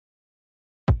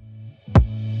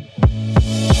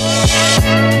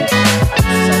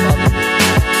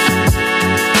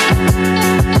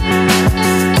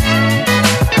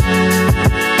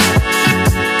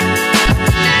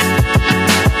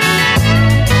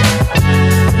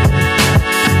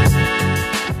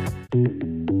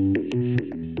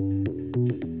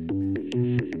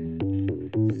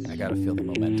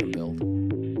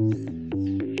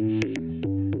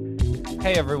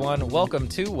welcome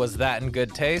to Was That in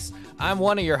Good Taste? I'm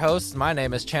one of your hosts. My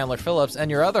name is Chandler Phillips,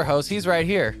 and your other host, he's right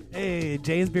here. Hey,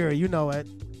 James Beer, you know it.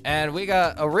 And we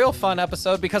got a real fun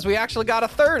episode because we actually got a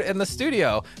third in the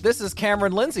studio. This is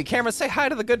Cameron Lindsey. Cameron, say hi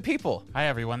to the good people. Hi,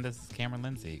 everyone. This is Cameron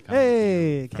Lindsey.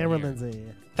 Hey, Cameron Lindsey.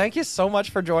 Thank you so much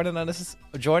for joining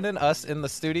us in the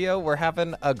studio. We're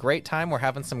having a great time. We're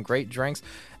having some great drinks.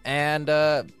 And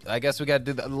I guess we got to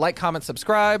do the like, comment,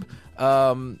 subscribe.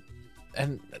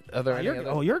 And are there any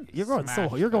other? You're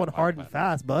going hard and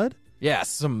fast, bud. Yeah,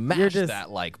 smash that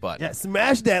like button. Yeah,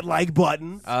 smash that like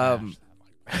button.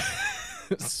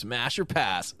 Smash or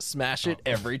pass. Smash it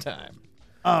every time.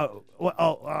 You're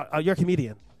a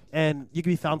comedian, and you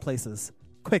can be found places.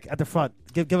 Quick, at the front.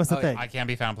 Give us a thing. I can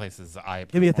be found places.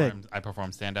 Give me a thing. I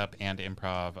perform stand-up and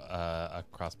improv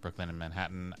across Brooklyn and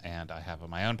Manhattan, and I have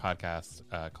my own podcast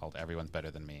called Everyone's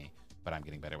Better Than Me, but I'm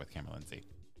getting better with Cameron Lindsey.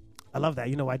 I love that.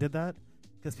 You know why I did that?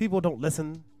 Because people don't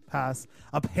listen past,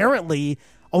 apparently,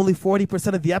 only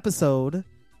 40% of the episode,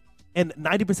 and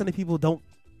 90% of people don't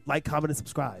like, comment, and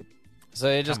subscribe.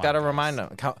 So you just got to remind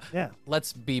them. Yeah.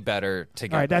 Let's be better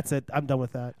together. All right, that's it. I'm done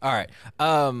with that. All right.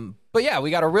 But yeah,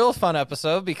 we got a real fun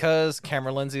episode because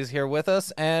Cameron Lindsey is here with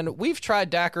us, and we've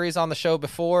tried daiquiris on the show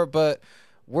before, but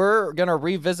we're going to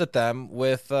revisit them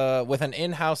with an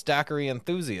in-house daiquiri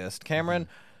enthusiast. Cameron,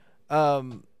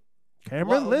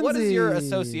 Lindsey. What is your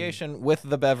association with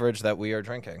the beverage that we are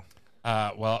drinking?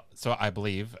 So I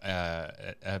believe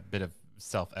a bit of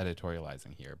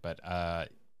self-editorializing here, but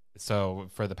so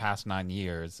for the past 9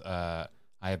 years, I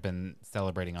have been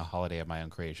celebrating a holiday of my own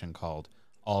creation called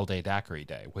All Day Daquiri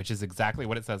Day, which is exactly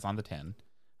what it says on the tin,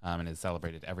 and is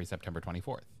celebrated every September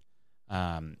 24th.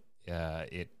 And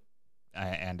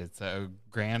it's a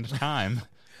grand time.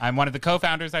 I'm one of the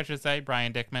co-founders, I should say.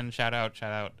 Brian Dickman, shout out.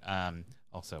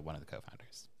 Also one of the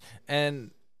co-founders.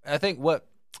 And I think what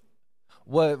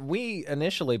we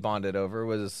initially bonded over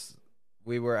was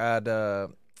we were at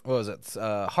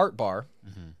Heart Bar,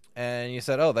 and you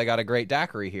said, "Oh, they got a great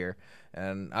daiquiri here,"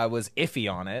 and I was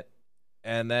iffy on it,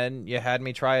 and then you had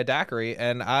me try a daiquiri,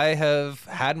 and I have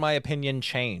had my opinion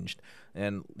changed.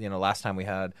 And last time we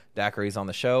had daiquiris on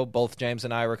the show, both James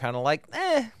and I were kind of like,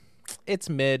 it's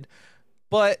mid,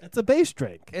 but it's a base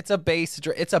drink. It's a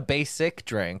basic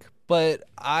drink. But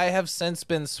I have since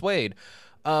been swayed.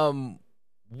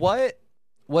 What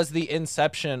was the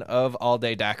inception of All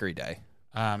Day Daiquiri Day?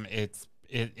 It's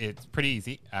pretty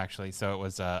easy, actually. So it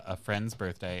was a friend's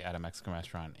birthday at a Mexican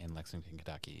restaurant in Lexington,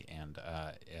 Kentucky, and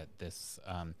this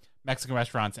Mexican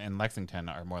restaurants in Lexington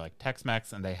are more like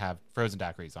Tex-Mex, and they have frozen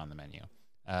daiquiris on the menu.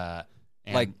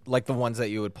 Like the ones that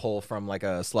you would pull from like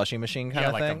a slushy machine kind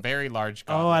of thing? Yeah, like a very large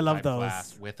I love those.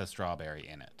 glass with a strawberry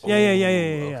in it.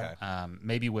 Yeah. Okay.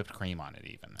 Maybe whipped cream on it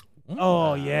even.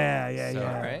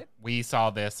 Yeah. Right. We saw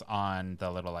this on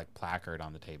the little like placard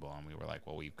on the table, and we were like,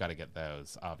 well, we've got to get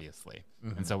those, obviously.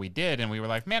 Mm-hmm. And so we did, and we were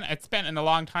like, man, it's been a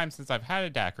long time since I've had a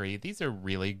daiquiri. These are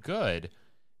really good.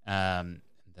 Then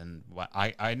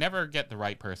I never get the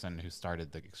right person who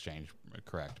started the exchange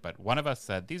correct, but one of us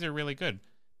said, these are really good.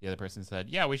 The other person said,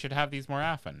 yeah, we should have these more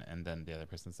often. And then the other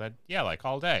person said, yeah, like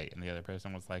all day. And the other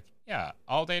person was like, yeah,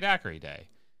 all day daiquiri day.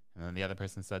 And then the other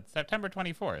person said, September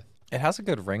 24th. It has a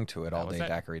good ring to it, All Day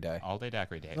Daiquiri Day. All Day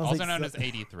Daiquiri Day. Also known as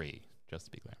 83, just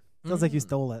to be clear. Sounds like you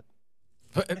stole it.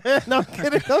 No, I'm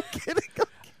kidding.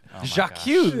 Oh Jacques.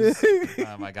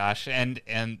 Oh my gosh. And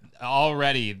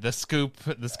already the scoop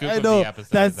I of know. the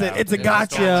episode. That's it. It's a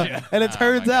gotcha. And it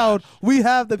turns out we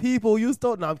have the people you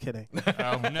stole. No, I'm kidding.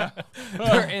 Oh no.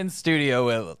 They're in studio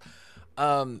with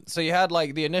so you had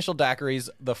like the initial daiquiris,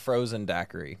 the frozen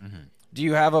daiquiri. Mm-hmm. Do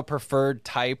you have a preferred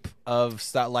type of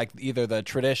stuff, like either the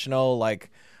traditional, like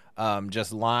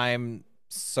just lime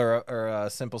syrup or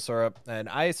simple syrup and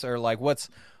ice, or like what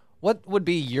would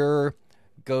be your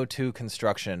go-to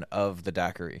construction of the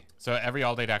daiquiri? So every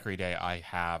All Day Daiquiri Day, I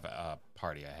have a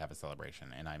party, I have a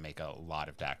celebration, and I make a lot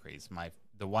of daiquiris.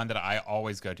 The one that I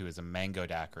always go to is a mango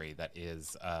daiquiri that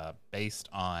is based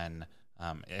on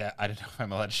I don't know if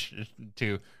I'm allowed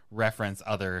to reference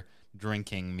other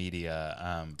drinking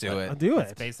media. Do it.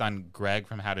 It's based on Greg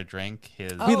from How to Drink.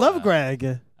 We love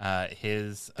Greg.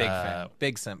 His big fan,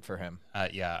 big simp for him.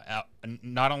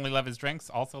 Not only love his drinks,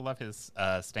 also love his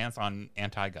stance on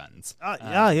anti-guns.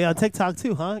 On TikTok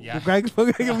too, huh? Yeah. Greg, I'm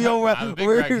a big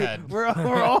Greg head. We're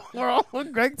all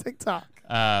on Greg TikTok.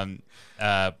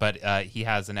 But he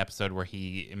has an episode where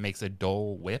he makes a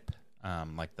Dole Whip,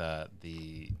 like the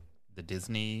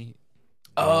Disney.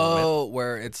 Whip.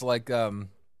 Where it's like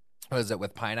what is it,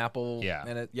 with pineapple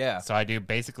in it? Yeah. So I do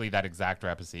basically that exact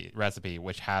recipe,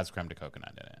 which has creme de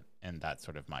coconut in it, and that's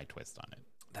sort of my twist on it.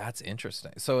 That's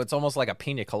interesting. So it's almost like a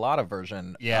pina colada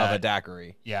version Yeah. of a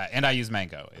daiquiri. Yeah, and I use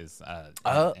mango instead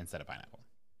of pineapple.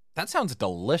 That sounds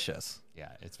delicious.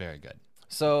 Yeah, it's very good.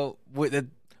 So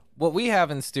what we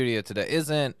have in studio today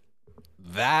isn't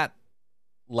that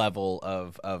level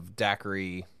of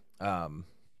daiquiri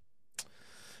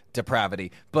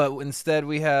depravity, but instead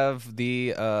we have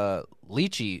the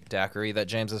lychee daiquiri that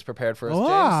James has prepared for us. Wow.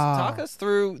 James, talk us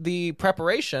through the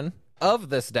preparation of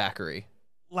this daiquiri.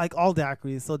 Like all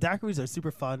daiquiris. So daiquiris are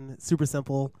super fun, super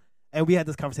simple. And we had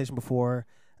this conversation before.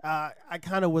 I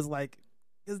kind of was like,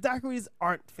 because daiquiris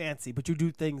aren't fancy, but you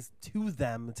do things to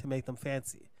them to make them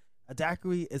fancy. A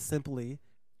daiquiri is simply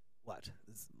what?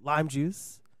 It's lime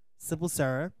juice, simple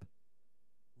syrup,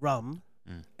 rum,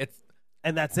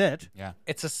 and that's it. Yeah.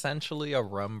 It's essentially a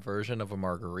rum version of a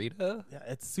margarita. Yeah,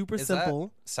 it's super Is simple.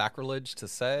 that sacrilege to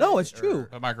say? No, it's true.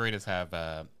 But margaritas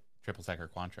have triple sec or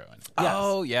Cointreau in it. Yes.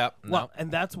 Oh, yeah. Well, and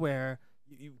that's where,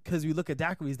 because you look at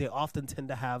daiquiris, they often tend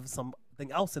to have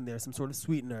something else in there, some sort of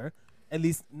sweetener, at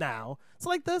least now. So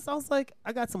like this, I was like,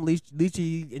 I got some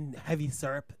lychee and heavy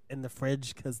syrup in the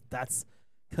fridge because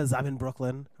I'm in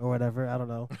Brooklyn or whatever. I don't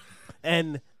know.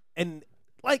 and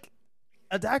like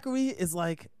a daiquiri is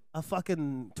like a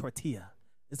fucking tortilla.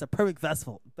 It's a perfect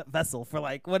vessel for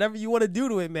like whatever you want to do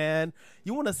to it, man.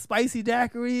 You want a spicy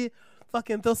daiquiri?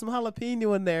 Fucking throw some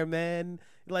jalapeno in there, man.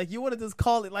 Like you want to just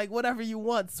call it like whatever you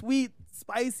want, sweet,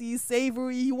 spicy,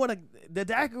 savory. You want the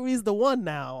daiquiri is the one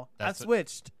now. I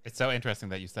switched. It's so interesting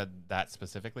that you said that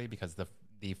specifically because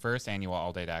the first annual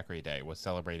All Day Daiquiri Day was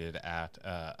celebrated at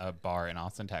a bar in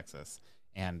Austin, Texas,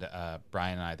 and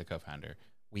Brian and I, the co-founder,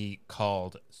 we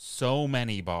called so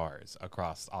many bars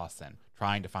across Austin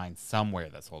trying to find somewhere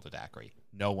that sold a daiquiri.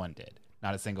 No one did.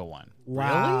 Not a single one.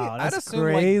 Wow, really? that's I'd assume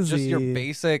crazy. like just your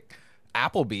basic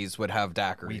Applebee's would have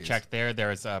daiquiris. We checked there.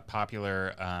 There's a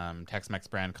popular Tex-Mex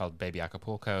brand called Baby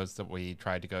Acapulco's that we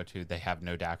tried to go to. They have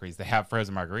no daiquiris. They have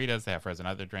frozen margaritas. They have frozen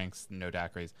other drinks. No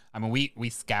daiquiris. I mean, we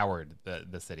scoured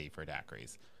the city for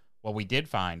daiquiris. What we did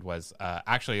find was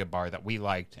actually a bar that we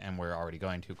liked and we're already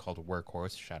going to called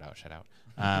Workhorse. Shout out.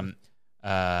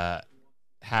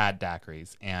 Had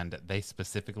daiquiris, and they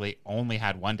specifically only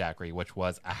had one daiquiri, which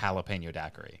was a jalapeno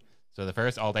daiquiri. So the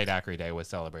first all-day daiquiri day was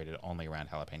celebrated only around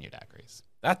jalapeno daiquiris.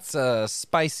 That's a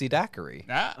spicy daiquiri.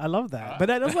 I love that. But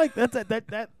that's like that's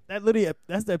literally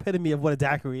that's the epitome of what a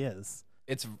daiquiri is.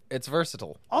 It's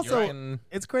versatile. Also,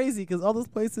 it's crazy because all those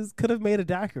places could have made a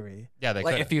daiquiri. Yeah, they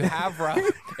like could. if you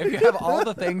have all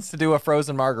the things to do a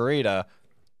frozen margarita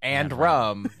and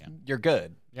rum, you're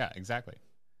good. Yeah, exactly.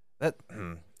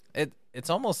 It's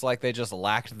almost like they just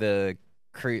lacked the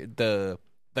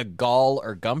gall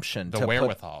or gumption, The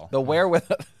wherewithal,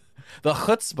 the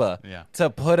chutzpah, to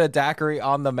put a daiquiri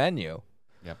on the menu.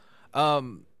 Yep.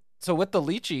 So with the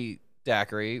lychee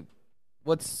daiquiri,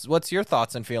 what's your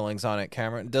thoughts and feelings on it,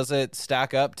 Cameron? Does it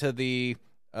stack up to the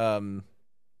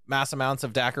mass amounts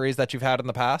of daiquiris that you've had in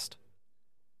the past?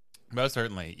 Most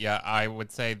certainly. Yeah, I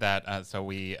would say that. So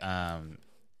we.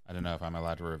 I don't know if I'm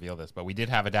allowed to reveal this, but we did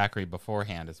have a daiquiri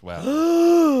beforehand as well.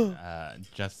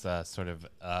 Just sort of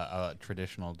a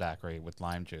traditional daiquiri with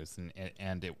lime juice,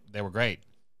 and they were great.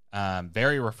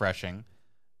 Very refreshing.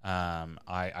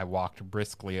 I walked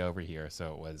briskly over here,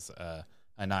 so it was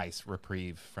a nice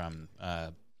reprieve from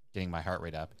getting my heart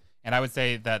rate up. And I would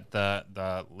say that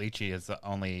the lychee has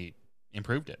only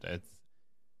improved it. It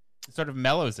sort of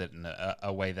mellows it in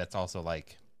a way that's also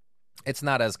like... It's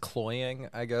not as cloying,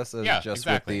 I guess, as just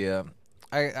exactly. with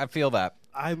the. I feel that.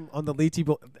 I'm on the lychee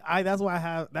boat. That's why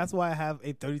I have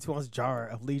a 32-ounce jar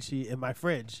of lychee in my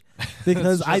fridge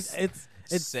because it's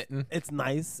sitting. It's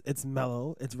nice. It's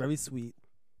mellow. It's very sweet,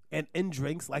 and in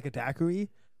drinks like a daiquiri,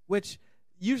 which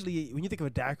usually when you think of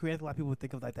a daiquiri, I think a lot of people would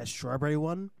think of like that strawberry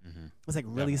one. Mm-hmm. It's like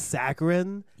really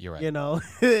saccharine. You're right. You know,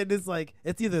 it's like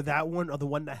it's either that one or the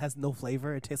one that has no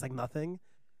flavor. It tastes like nothing.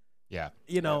 Yeah.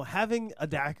 You know, having a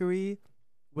daiquiri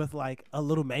with like a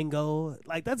little mango,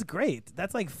 like that's great.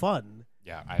 That's like fun.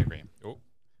 Yeah, I agree. Ooh.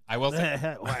 I will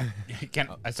say,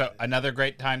 so another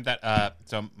great time that,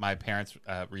 so my parents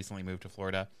recently moved to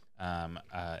Florida.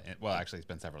 Well, actually, it's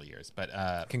been several years,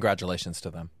 but Congratulations to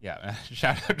them. Yeah,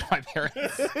 shout out to my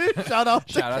parents. Shout out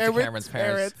to Cameron's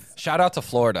parents. Shout out to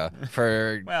Florida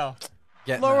for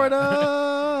getting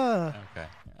Florida. Okay.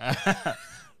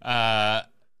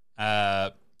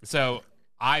 So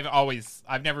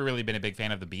I've never really been a big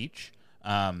fan of the beach.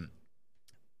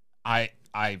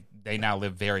 They now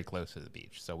live very close to the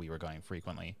beach, so we were going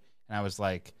frequently. And I was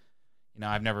like,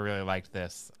 I've never really liked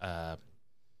this, so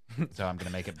I'm going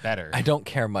to make it better. I don't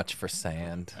care much for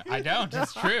sand. I don't.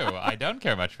 It's true. I don't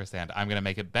care much for sand. I'm going to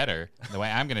make it better. The way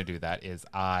I'm going to do that is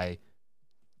I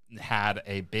had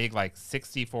a big like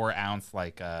 64-ounce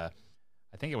like I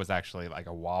think it was actually like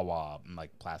a Wawa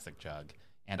like plastic jug,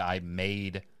 and I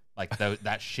made like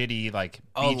that shitty like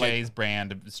BJ's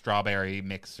brand strawberry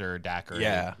mixer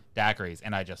daiquiris,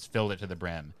 and I just filled it to the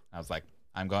brim. I was like,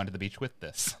 I'm going to the beach with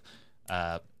this.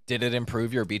 Did it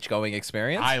improve your beach going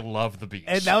experience? I love the beach.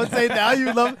 And I would say now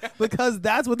you love because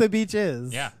that's what the beach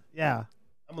is. Yeah. Yeah.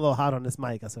 I'm a little hot on this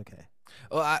mic. That's okay.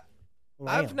 Well,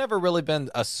 I've never really been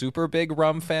a super big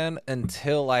rum fan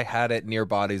until I had it near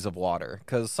bodies of water.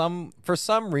 Because for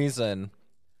some reason,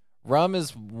 rum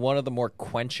is one of the more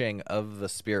quenching of the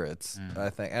spirits,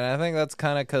 I think. And I think that's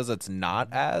kind of because it's not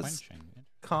as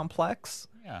complex.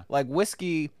 Yeah. Like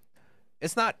whiskey,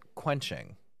 it's not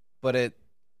quenching, but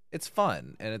it's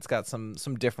fun, and it's got some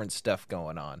different stuff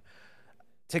going on.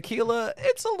 Tequila,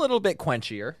 it's a little bit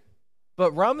quenchier,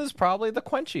 but rum is probably the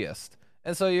quenchiest.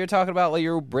 And so you're talking about like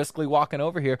you're briskly walking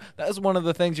over here. That is one of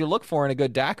the things you look for in a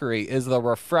good daiquiri is the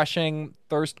refreshing,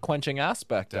 thirst-quenching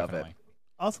aspect of it.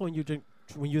 Also, when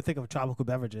you think of tropical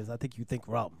beverages, I think you think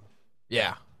rum.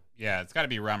 Yeah. Yeah, it's got to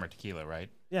be rum or tequila, right?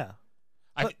 Yeah.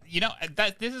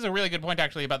 This is a really good point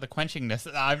actually about the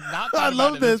quenchingness. I'm not. I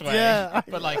love this. Way, yeah,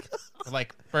 but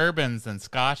like bourbons and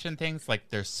scotch and things, like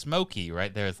they're smoky,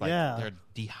 right? There's like they're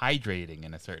dehydrating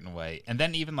in a certain way, and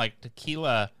then even like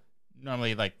tequila,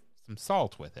 normally like some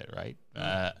salt with it, right?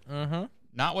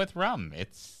 Not with rum.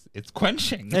 It's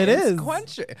quenching. It's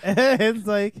quenching. It's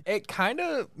like it kind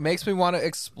of makes me want to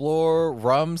explore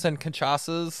rums and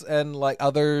cachaças and like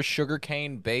other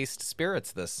sugarcane based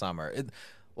spirits this summer.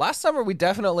 Last summer, we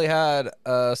definitely had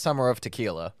a summer of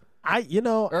tequila. I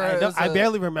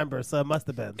barely remember, so it must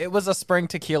have been. It was a spring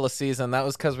tequila season. That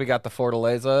was because we got the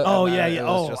Fortaleza. Oh, yeah.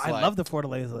 Oh, I love the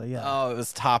Fortaleza, yeah. Oh, it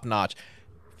was top notch.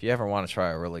 If you ever want to try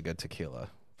a really good tequila,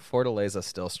 Fortaleza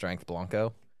Still Strength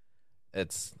Blanco,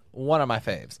 it's one of my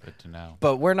faves. Good to know.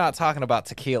 But we're not talking about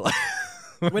tequila.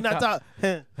 We're not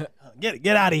talking.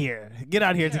 Get out of here. Get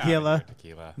out of here, tequila.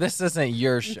 This isn't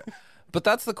your show. But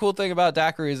that's the cool thing about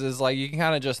daiquiris is like you can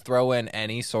kind of just throw in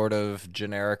any sort of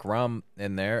generic rum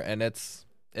in there, and it's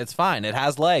fine. It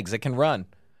has legs. It can run.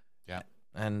 Yeah.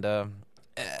 And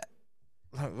it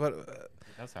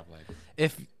does have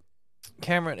legs.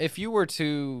 Cameron, if you were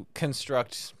to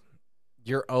construct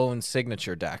your own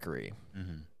signature daiquiri,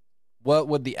 what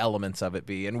would the elements of it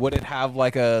be? And would it have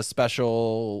like a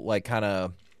special, like kind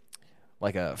of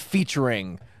like a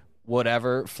featuring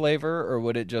whatever flavor, or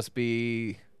would it just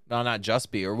be? No, not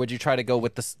just be, or would you try to go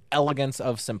with the elegance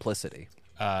of simplicity?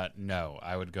 No,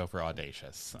 I would go for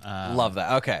audacious. Love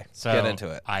that. Okay, so get into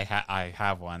it. I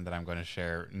have one that I'm going to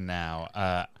share now.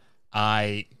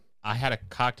 I had a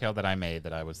cocktail that I made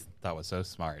that I thought was so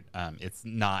smart. It's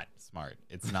not smart.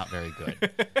 It's not very good.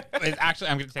 It's actually,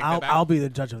 I'm going to take that back. I'll be the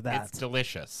judge of that. It's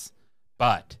delicious,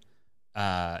 but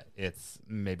it's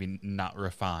maybe not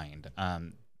refined.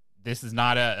 This is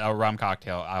not a rum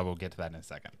cocktail. I will get to that in a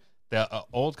second. The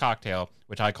old cocktail,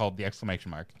 which I called the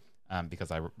exclamation mark, because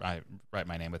I write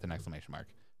my name with an exclamation mark.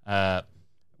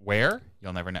 Where?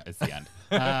 You'll never know. It's the end.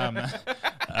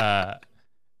 I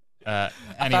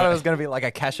Anyway, thought it was going to be like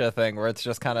a Kesha thing where it's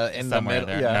just kind of in the somewhere middle.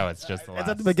 there. Yeah. No, it's just the last. It's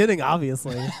at the beginning,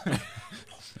 obviously.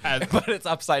 But it's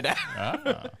upside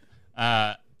down.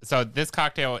 So this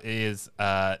cocktail is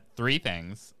three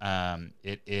things.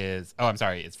 It's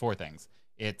four things.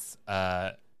 It's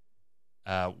 1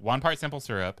 part simple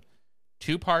syrup,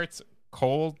 2 parts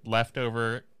cold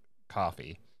leftover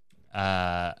coffee, 2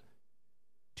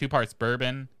 parts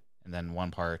bourbon, and then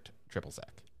 1 part triple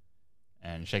sec,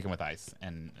 and shaken with ice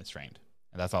and strained.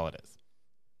 And that's all it is.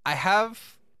 I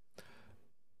have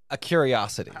a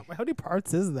curiosity. How many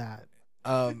parts is that?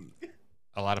 A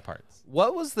lot of parts.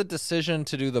 What was the decision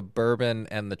to do the bourbon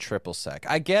and the triple sec?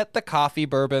 I get the coffee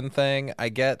bourbon thing. I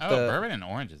get the bourbon and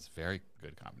orange is very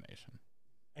good combination.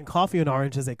 And coffee and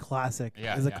orange is a classic.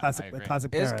 Yeah, is a I classic. agree. A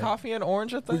classic Is pairing. coffee and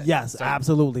orange a thing? Yes,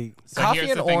 absolutely. So Coffee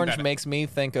here's and the thing orange that- makes me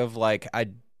think of like I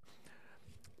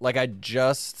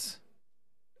just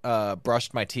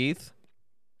brushed my teeth,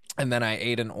 and then I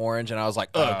ate an orange, and I was like,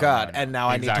 oh god, no. and now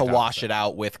The I need to exact wash opposite. it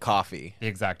out with coffee. The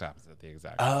exact opposite. The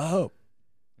exact. Oh,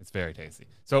 It's very tasty.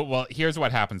 So, well, here's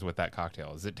what happens with that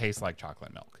cocktail: is it tastes like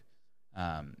chocolate milk.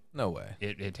 no way.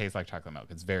 It tastes like chocolate milk.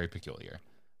 It's very peculiar.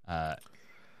 Well,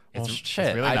 It's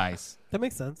shit, really nice. That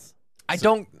makes sense. I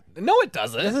don't. No, it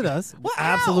doesn't. Yes, it does. Well,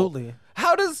 how? Absolutely.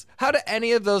 How do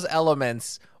any of those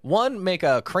elements one make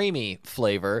a creamy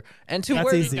flavor, and two That's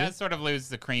where easy. It does sort of lose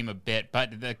the cream a bit,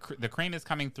 but the cream is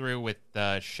coming through with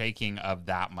the shaking of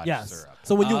that much Yes. syrup.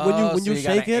 So when you so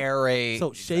shake gotta it, aerate.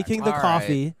 so shaking the All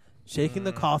coffee,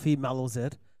 the coffee mellows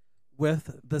it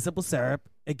with the simple syrup.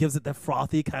 It gives it the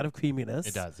frothy kind of creaminess.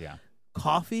 It does, yeah.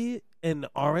 coffee and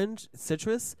orange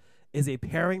citrus is a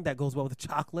pairing that goes well with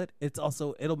chocolate.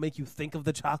 It'll make you think of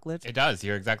the chocolate. It does.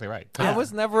 You're exactly right. I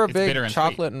was never a It's bitter big and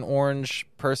chocolate and orange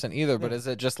person either, but is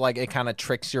it just like it kind of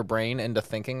tricks your brain into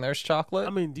thinking there's chocolate?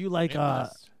 I mean, do you like It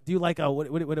must.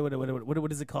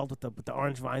 what is it called with the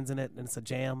orange vines in it and it's a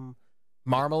jam?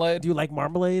 Marmalade? Do you like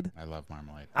marmalade? I love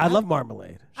marmalade. I love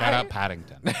marmalade. Shout out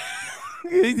Paddington.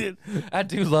 I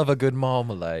do love a good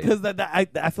marmalade. Because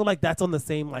I feel like that's on the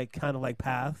same like kind of like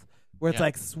path where it's Yeah.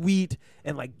 like sweet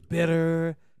and like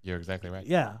bitter. You're exactly right.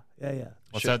 Yeah.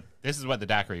 Well, so this is what the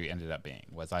daiquiri ended up being.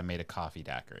 Was I made a coffee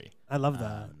daiquiri, I love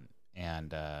that.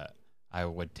 and I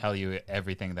would tell you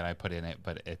everything that I put in it,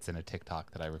 but it's in a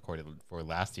TikTok that I recorded for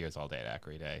last year's All Day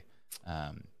Daiquiri Day.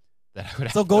 That I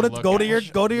would So have go look to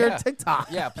at. your Yeah. TikTok.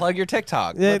 Yeah, plug your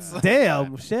TikTok. It's,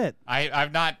 damn shit.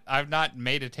 I've not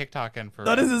made a TikTok in for.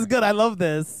 No, this is good. I love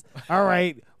this. All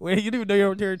right. Wait, you didn't even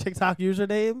know your TikTok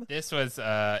username? This was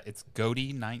it's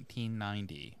Goaty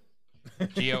 1990.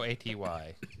 GOATY.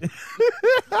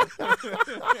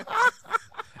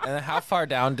 And then how far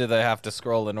down do they have to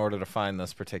scroll in order to find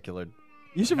this particular?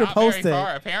 You should Not repost very it.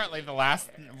 far. Apparently,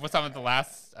 some of the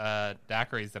last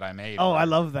daiquiris that I made. Oh, were- I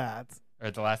love that. Or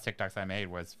the last TikToks I made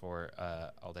was for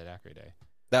All Day Daiquiri Day.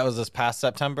 That was this past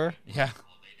September? Yeah.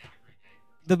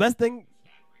 The best thing.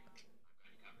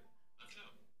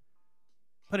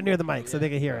 Put it near the mic so they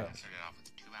can hear it. Started off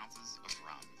with 2 ounces of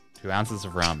rum. 2 ounces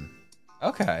of rum.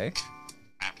 Okay.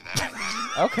 After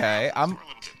that, Okay. pour a little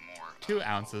bit more. 2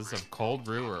 ounces of cold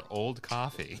brew or old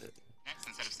coffee. Next,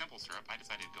 instead of simple syrup, I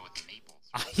decided to go with maple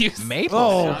syrup. I use Maple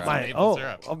Oh syrup. my! Maple Oh,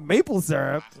 syrup. maple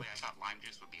syrup. Lastly, I thought lime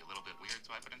juice would be a little bit weird,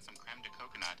 so I put in some creme de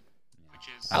coconut, which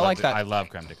is. I like that. I love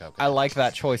creme de coconut. I like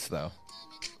that choice though.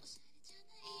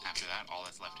 After that, all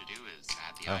that's left to do is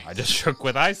add the Oh, ice. I just shook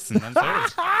with ice and then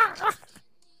served.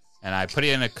 And I put it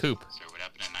in a coupe. Serve it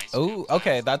up in a nice. Oh,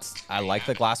 okay. I like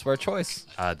the glassware choice.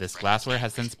 This glassware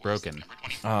has since broken. Number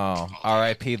 24, Oh,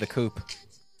 R.I.P. the coupe. coffee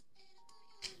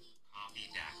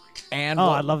daiquiri. And Oh,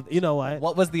 what, I love. You know what?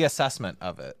 what was the assessment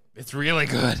of it? It's really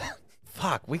good.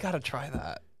 Fuck, we gotta try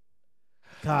that.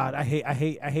 God, I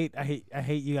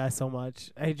hate you guys so much.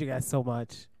 I hate you guys so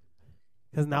much.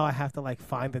 Because now I have to like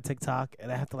find the TikTok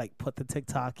and I have to like put the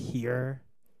TikTok here.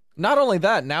 Not only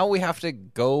that, now we have to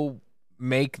go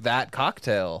make that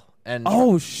cocktail. And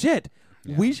Oh shit!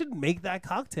 We should make that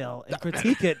cocktail and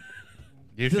critique it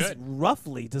You just should.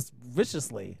 roughly, just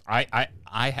viciously.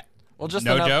 well, just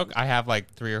no enough- joke. I have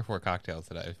like 3 or 4 cocktails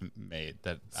that I've made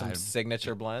that some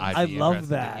signature blends. I'd I be love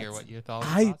interested that. To hear what you thought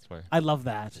I- thoughts were. I love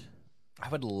that. I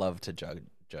would love to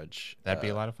judge. That'd be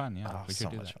a lot of fun. Yeah, Oh, we so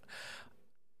should do much that. fun.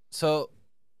 So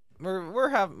we're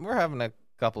having a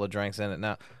couple of drinks in it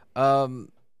now.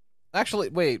 Actually,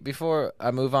 wait, before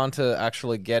I move on to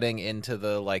actually getting into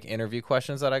the like interview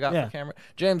questions that I got Yeah. from Cameron,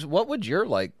 James, what would your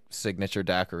like signature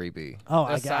daiquiri be? Oh,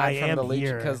 I am the leech,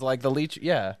 here. because like the leech,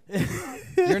 yeah,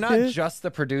 you're not just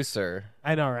the producer.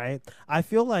 I know, right? I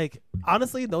feel like,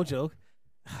 honestly, no joke.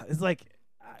 It's like,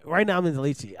 right now I'm into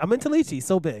lychee. I'm into lychee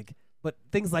so big. But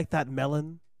things like that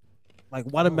melon, like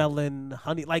watermelon,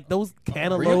 honey, like those Were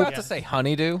cantaloupe. you about to say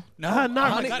honeydew? Not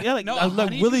my like- God. yeah, like- no, like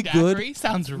honeydew really good. daiquiri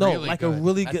sounds No, really like good. a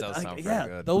really That good, does like, sound yeah,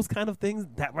 very good. those kind of things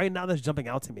that right now that's jumping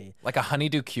out to me. Like a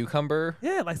honeydew cucumber?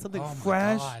 Yeah, like something Oh my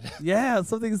fresh. God. Yeah,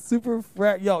 something super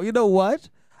fresh. Yo, you know what?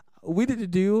 We need to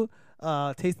do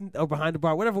tasting or behind the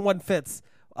bar, whatever one fits,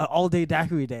 all day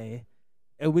daiquiri day,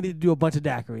 and we need to do a bunch of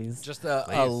daiquiris. Just a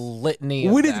Please. litany.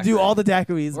 Of We need to do daiquiris. all the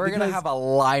daiquiris. We're gonna because- have a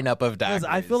lineup of daiquiris. Because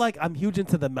I feel like I'm huge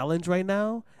into the melons right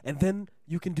now, and then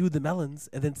you can do the melons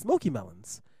and then smoky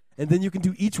melons, and then you can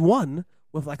do each one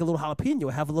with like a little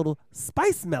jalapeno, have a little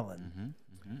spice melon.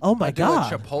 Mm-hmm. Oh my do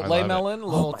god! a I chipotle love it. melon, a Oh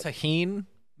little my- tahine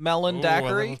melon Ooh,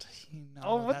 daiquiri.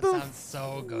 Oh, what that the sounds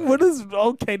so good. What is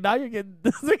okay? Now you're getting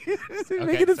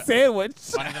making a so- sandwich.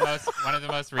 one of the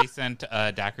most recent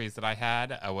daiquiris that I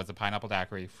had was a pineapple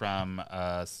daiquiri from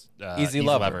Easy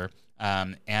Lover.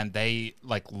 And they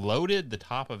like loaded the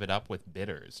top of it up with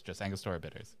bitters, just Angostura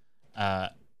bitters.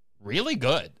 Really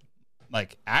good.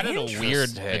 Like added a weird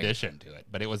Interesting. addition to it,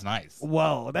 but it was nice.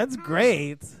 Whoa, that's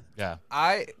great. Yeah.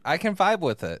 I can vibe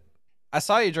with it. I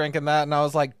saw you drinking that, and I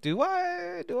was like, do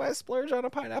I splurge on a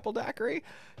pineapple daiquiri?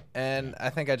 And I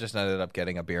think I just ended up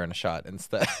getting a beer and a shot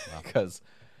instead because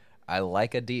I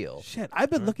like a deal. Shit, I've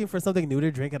been looking for something new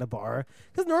to drink at a bar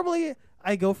because normally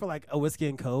I go for like a whiskey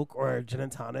and coke or a gin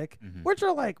and tonic, which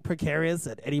are like precarious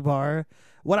at any bar.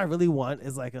 What I really want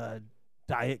is like a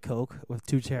diet coke with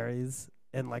 2 cherries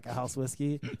and like a house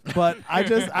whiskey. But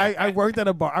I worked at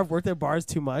a bar. I've worked at bars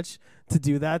too much to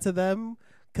do that to them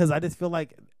because I just feel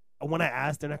like when I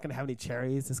ask, they're not gonna have any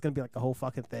cherries. It's gonna be like a whole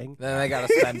fucking thing. Then they gotta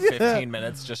spend 15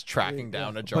 minutes just tracking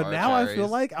down a jar. But now of I feel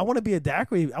like I want to be a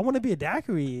daiquiri. I want to be a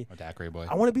daiquiri. A daiquiri boy.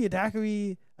 I want to be a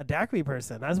daiquiri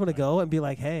person. I just want to go and be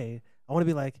like, hey, I want to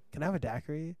be like, can I have a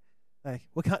daiquiri? Like,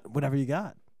 whatever you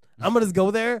got. I'm gonna just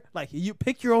go there. Like, you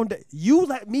pick your own. You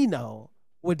let me know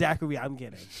what daiquiri I'm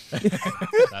getting.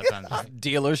 That sounds right.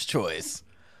 Dealer's choice.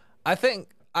 I think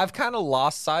I've kind of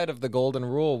lost sight of the golden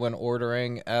rule when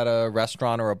ordering at a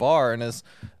restaurant or a bar, and is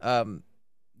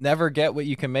never get what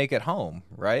you can make at home,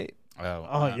 right?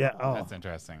 Yeah. Oh, That's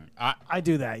interesting. I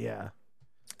do that. Yeah.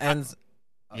 And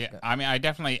Yeah, okay. I mean, I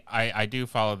definitely, I do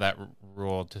follow that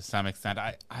rule to some extent.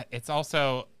 It's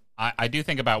also, I do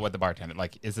think about what the bartender,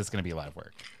 like, is this going to be a lot of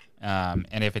work?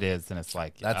 And if it is, then it's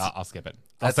like, I'll skip it.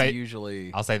 I'll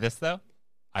say this though,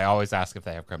 I always ask if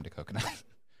they have creme de coconut,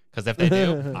 because if they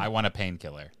do, I want a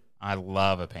painkiller. I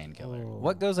love a painkiller.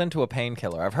 What goes into a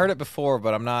painkiller? I've heard it before,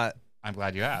 but I'm not I'm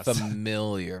glad you asked.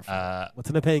 familiar. What's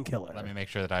in a painkiller? Let me make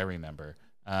sure that I remember.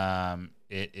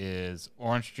 It is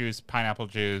orange juice, pineapple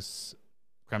juice,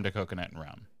 creme de coconut, and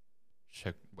rum,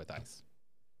 with ice.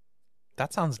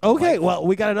 That sounds Okay, delightful. well,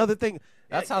 we got another thing.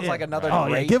 That sounds like another Oh, yeah,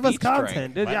 great give us beach drink.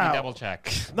 content. Let me Yeah. double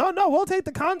check. No, we'll take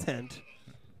the content.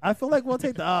 I feel like we'll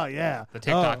take the. Oh yeah, The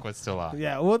TikTok was still on.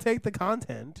 Yeah, we'll take the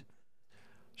content.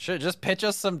 Should just pitch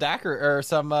us some daiquiri or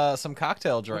some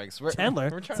cocktail drinks. Chandler,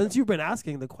 we're trying since you've been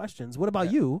asking the questions, what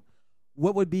about you?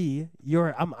 What would be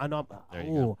your? There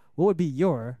you go. What would be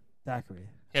your daiquiri?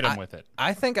 Hit him with it.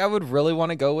 I think I would really want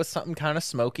to go with something kind of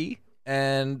smoky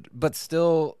but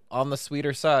still on the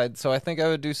sweeter side. So I think I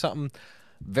would do something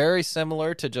very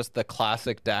similar to just the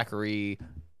classic daiquiri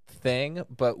thing,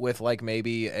 but with like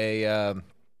maybe a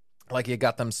like you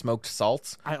got them smoked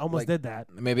salts. I almost Like, did that.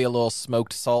 Maybe a little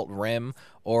smoked salt rim,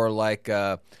 or like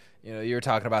you were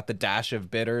talking about the dash of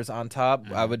bitters on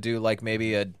top. I would do like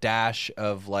maybe a dash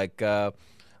of like a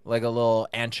little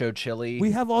ancho chili.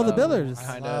 We have all the bitters.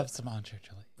 I love some ancho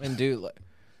chili. And do like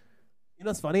You know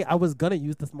what's funny? I was gonna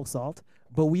use the smoked salt,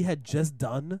 but we had just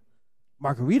done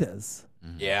margaritas,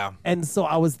 yeah. and so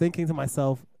I was thinking to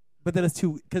myself, but then it's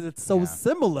too because it's so Yeah,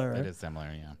 similar. It is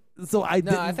similar, yeah. So I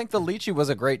No, didn't. I think the lychee was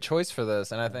a great choice for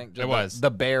this, and I think It was. the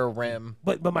bare rim.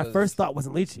 But my was- first thought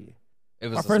wasn't lychee. It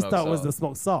was My the first smoked thought was salt. the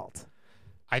smoked salt.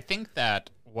 I think that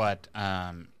what,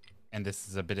 and this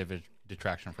is a bit of a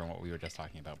detraction from what we were just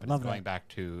talking about, but Love it's going that. back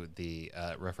to the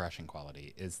refreshing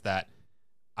quality, is that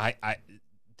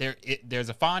there's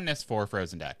a fondness for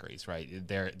frozen daiquiris, right?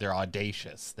 They're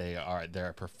audacious. They're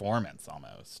a performance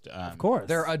almost. Of course,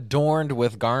 They're adorned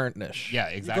with garnish. Yeah,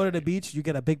 You exactly. go to the beach, you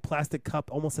get a big plastic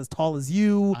cup almost as tall as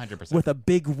you, 100%. with a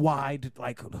big wide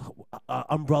like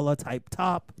umbrella type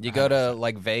top. You go to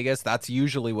like Vegas, that's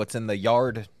usually what's in the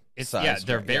yard size. Yeah,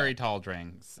 they're drink. very tall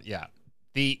drinks. Yeah,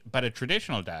 but a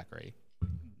traditional daiquiri,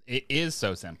 it is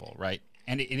so simple, right?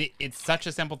 And it's such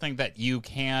a simple thing that you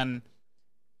can,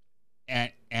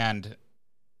 and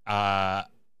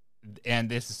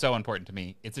this is so important to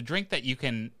me. It's a drink that you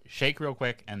can shake real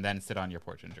quick and then sit on your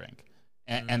porch and drink,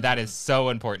 and that is so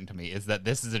important to me. Is that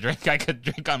this is a drink I could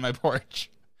drink on my porch.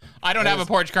 I don't have a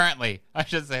porch currently. I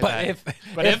should say But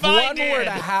that. if I one did, were to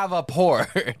have a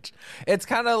porch, it's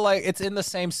kind of like it's in the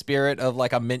same spirit of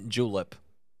like a mint julep,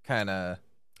 kind of.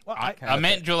 Well, a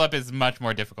mint julep is much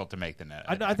more difficult to make than a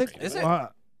I think daiquiri. Is it?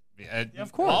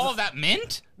 Of course. All of that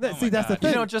mint? Yeah, Oh see, my that's the God. thing.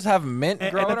 You don't just have mint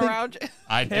And growing I think- around you.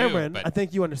 I Cameron, do, but I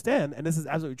think you understand, and this is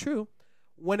absolutely true.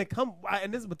 When it comes,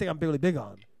 and this is the thing I'm really big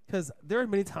on, because there are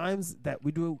many times that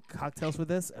we do cocktails for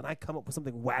this, and I come up with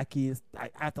something wacky. I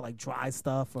have to like dry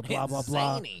stuff or blah blah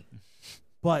blah. Zany.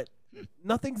 But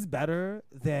nothing's better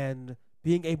than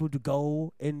being able to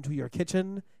go into your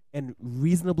kitchen and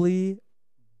reasonably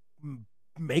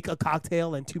make a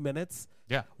cocktail in 2 minutes.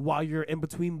 Yeah. While you're in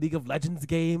between League of Legends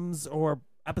games or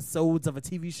episodes of a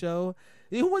TV show.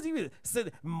 Who was even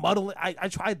muddling? I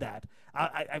tried that.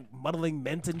 I muddling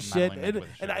mint and shit, Muddling it and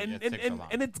with sugar, it takes so long.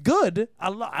 and it's good. I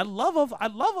love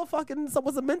a fucking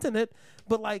someone's a mint in it,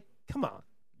 but like, come on,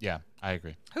 yeah, I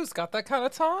agree. Who's got that kind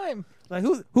of time? like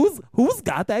who's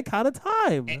got that kind of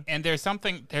time? And there's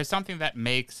something that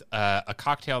makes a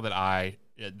cocktail that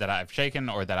I've shaken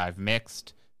or that I've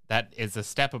mixed that is a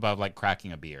step above like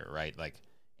cracking a beer, right? Like,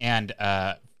 and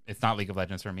it's not League of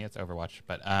Legends for me; it's Overwatch.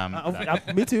 But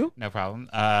Me too. no problem.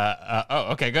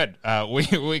 Okay, good.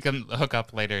 We can hook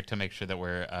up later to make sure that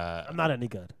we're. I'm not any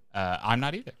good. I'm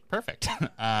not either. Perfect.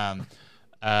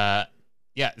 Yeah.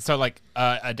 So like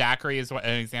a daiquiri is an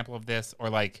example of this, or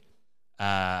like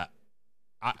well,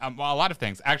 a lot of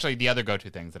things. Actually, the other go-to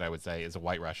things that I would say is a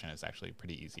White Russian is actually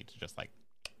pretty easy to just like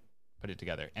put it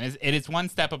together, and it's one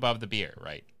step above the beer,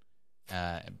 right?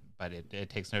 but it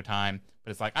takes no time.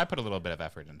 But it's like I put a little bit of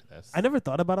effort into this. I never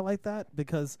thought about it like that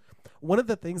because one of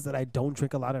the things that I don't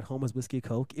drink a lot at home is whiskey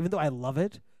Coke, even though I love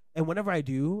it. And whenever I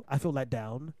do, I feel let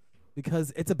down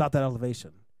because it's about that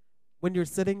elevation. When you're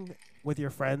sitting with your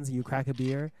friends and you crack a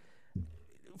beer,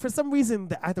 for some reason,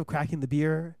 the act of cracking the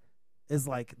beer is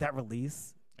like that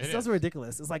release. It's so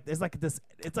ridiculous. It's like there's like this.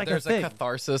 It's like there's a thing.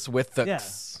 catharsis with the. Yeah.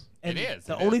 And It is.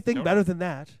 The It only is. thing Totally. better than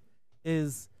that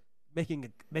is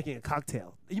making a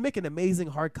cocktail. You make an amazing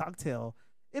hard cocktail.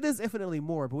 It is infinitely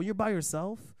more. But when you're by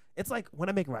yourself, it's like when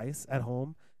I make rice at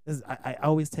home. I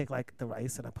always take like the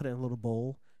rice and I put it in a little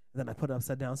bowl and then I put it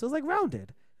upside down. So it's like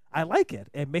rounded. I like it.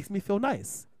 It makes me feel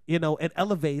nice. You know, it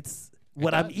elevates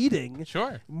what I'm eating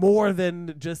Sure. more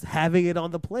than just having it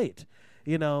on the plate.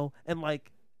 You know, and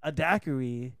like a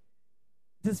daiquiri,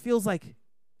 this feels like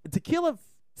tequila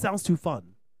sounds too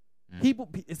fun.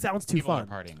 It sounds too People fun.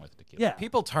 are partying with tequila. Yeah,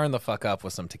 People turn the fuck up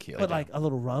with some tequila. but like a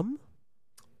little rum,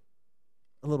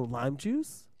 a little lime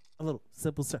juice, a little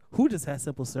simple syrup. Who just has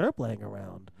simple syrup laying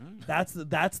around? That's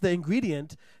the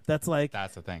ingredient. That's like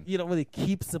That's the thing. you don't really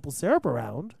keep simple syrup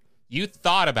around. You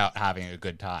thought about having a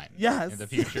good time. Yes. In the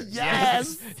future.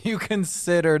 Yes. you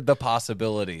considered the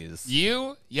possibilities.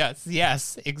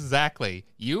 Yes, exactly.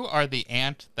 You are the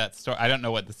ant that stored. I don't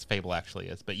know what this fable actually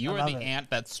is, but you I are love the it. ant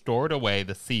that stored away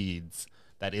the seeds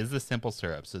that is the simple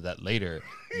syrup, so that later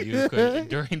you could,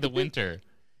 during the winter,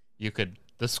 you could.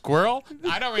 The squirrel?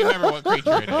 I don't remember what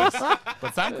creature it is,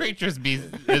 but some creatures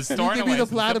is storing Give away me the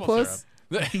some platypus.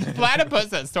 simple syrup. The platypus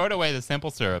that stored away the simple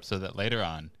syrup, so that later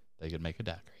on they could make a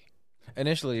daiquiri.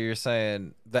 Initially, you're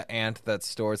saying the ant that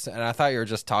stores, and I thought you were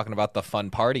just talking about the fun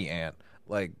party ant,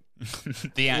 like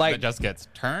The ant Like- that just gets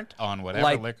turned on whatever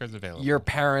like liquor's available. your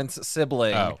parents'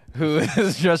 sibling Oh. who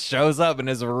just shows up and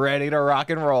is ready to rock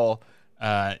and roll.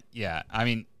 Yeah. I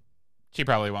mean, she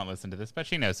probably won't listen to this, but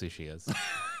she knows who she is.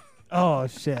 Oh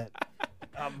shit.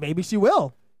 Maybe she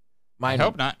will. Mine, I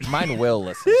hope not. Mine will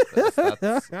listen to this.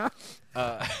 That's, Yeah.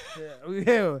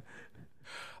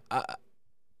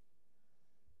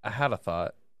 I had a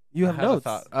thought. You have I had a notes.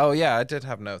 thought. Oh yeah, I did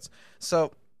have notes.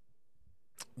 So,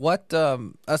 what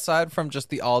aside from just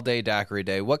the all-day daiquiri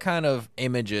day, what kind of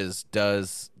images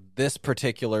does this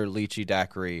particular lychee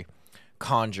daiquiri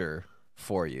conjure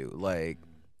for you? Like,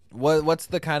 what's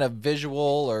the kind of visual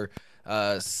or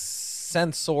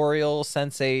sensorial,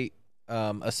 sensate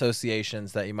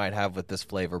associations that you might have with this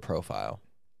flavor profile?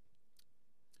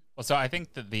 Well, so I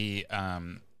think that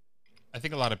I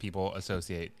think a lot of people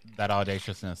associate that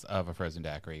audaciousness of a frozen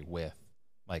daiquiri with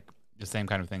like the same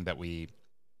kind of thing that we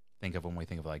think of when we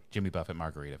think of like Jimmy Buffett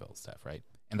Margaritaville stuff, right?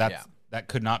 And that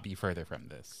could not be further from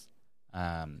this.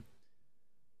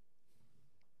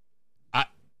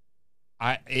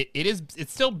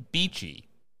 It's still beachy,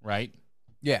 right?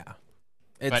 Yeah,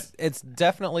 it's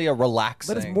definitely a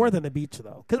relaxing. But it's more than a beach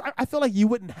though, because I feel like you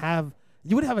would have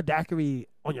a daiquiri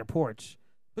on your porch,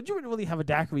 but you wouldn't really have a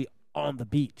daiquiri on the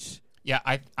beach. Yeah,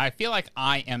 I feel like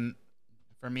I am.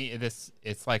 For me,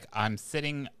 it's like I'm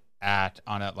sitting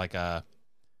on a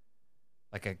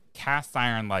cast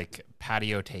iron like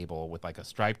patio table with like a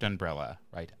striped umbrella,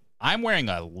 right? I'm wearing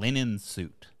a linen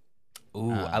suit.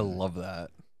 Ooh, I love that.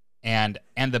 And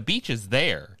the beach is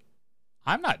there.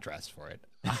 I'm not dressed for it.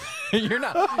 You're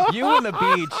not. You and the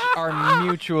beach are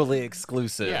mutually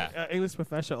exclusive. Yeah. English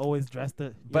professor always dressed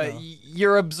it, But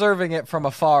you're observing it from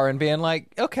afar and being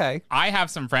like, okay. I have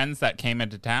some friends that came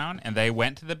into town and they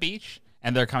went to the beach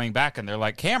and they're coming back and they're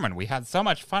like, Cameron, we had so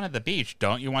much fun at the beach.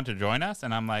 Don't you want to join us?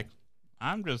 And I'm like,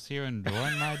 I'm just here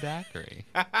enjoying my daiquiri.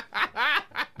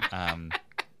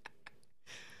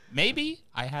 Maybe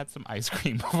I had some ice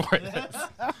cream before this.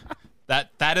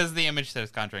 That is the image that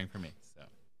is conjuring for me. So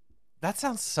That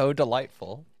sounds so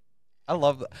delightful. I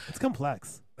love that. it's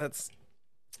complex.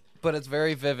 But it's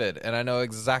very vivid, and I know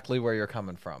exactly where you're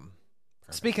coming from.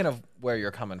 Perfect. Speaking of where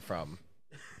you're coming from,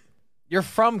 you're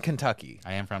from Kentucky.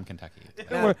 I am from Kentucky.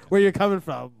 Where you're coming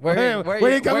from? Where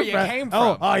you came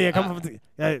from. Oh yeah, coming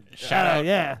from. Shout out,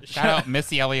 yeah. Shout out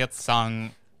Missy Elliott's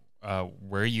song.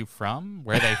 Where are you from?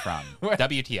 Where are they from?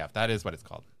 WTF? That is what it's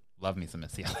called. Love me some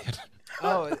Missy Elliott.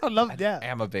 Oh, I love that. I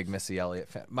am a big Missy Elliott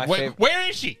fan. My Wait, favorite. where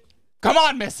is she? Come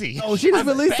on, Missy. Oh, she just I'm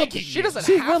released begging something. you. She doesn't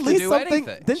She have to released do something.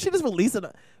 anything. Didn't she just release it?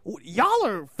 Y'all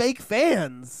are fake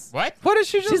fans. What? What is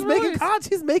she just She's making released?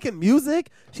 she's making music.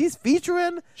 She's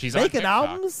featuring. She's on making TikTok.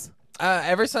 albums.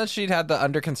 Ever since she'd had the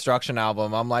Under Construction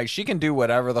album, I'm like, she can do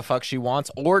whatever the fuck she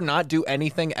wants or not do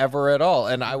anything ever at all,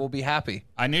 and I will be happy.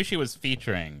 I knew she was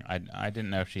featuring. I didn't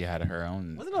know if she had her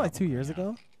own. Wasn't it like 2 years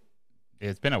ago?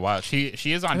 It's been a while. She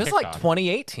is on It was TikTok. like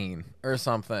 2018 or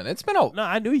something. It's been a... No,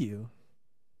 I knew you.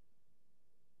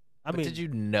 I mean, did you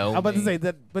know? I'm about to me? say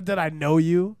that, but did I know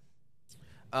you?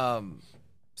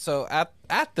 So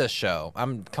at the show,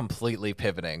 I'm completely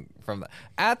pivoting from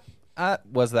at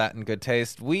was that in good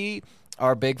taste. We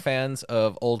are big fans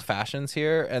of old fashions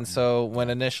here, and so when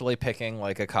initially picking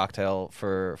like a cocktail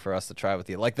for us to try with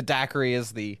you, like the daiquiri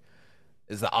is the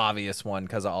obvious one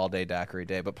because of all day daiquiri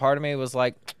day. But part of me was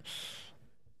like,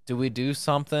 do we do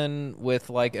something with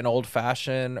like an old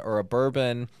fashioned or a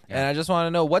bourbon? Yeah. And I just want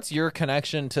to know, what's your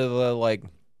connection to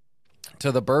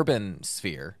the bourbon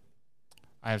sphere?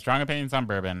 I have strong opinions on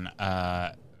bourbon,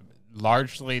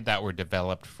 largely that were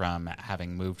developed from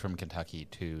having moved from Kentucky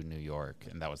to New York.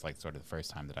 And that was like sort of the first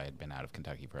time that I had been out of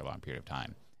Kentucky for a long period of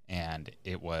time. And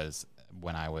it was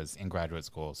when I was in graduate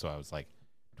school. So I was like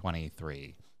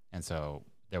 23. And so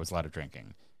there was a lot of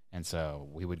drinking. And so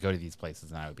we would go to these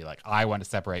places and I would be like, I want to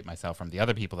separate myself from the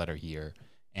other people that are here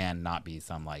and not be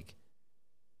some like,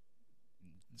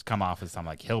 come off as some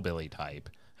like hillbilly type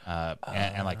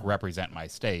and like represent my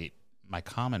state, my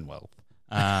commonwealth,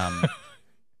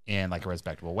 in like a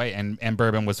respectable way. And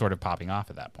bourbon was sort of popping off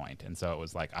at that point. And so it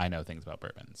was like, I know things about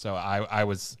bourbon. So I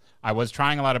was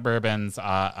trying a lot of bourbons,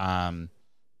 and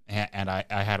I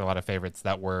had a lot of favorites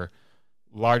that were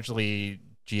largely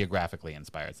geographically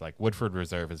inspired. So like Woodford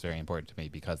Reserve is very important to me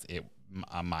because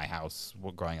my house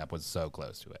growing up was so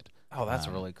close to it. Oh, that's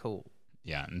really cool.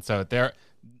 Yeah. And so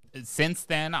since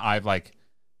then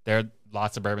there are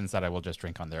lots of bourbons that I will just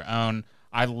drink on their own.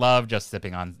 I love just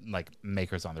sipping on like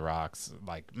Makers on the Rocks.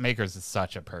 Like Makers is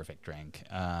such a perfect drink.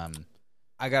 I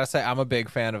gotta say, I'm a big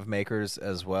fan of Makers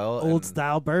as well. Old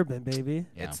style bourbon, baby.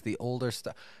 Yeah. It's the older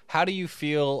stuff. How do you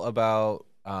feel about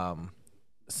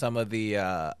some of the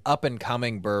up and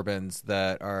coming bourbons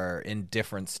that are in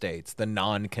different states, the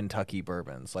non-Kentucky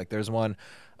bourbons? Like there's one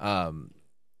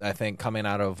I think coming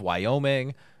out of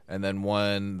Wyoming, and then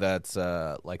one that's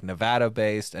like Nevada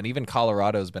based, and even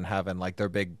Colorado's been having like their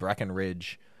big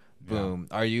Breckenridge boom.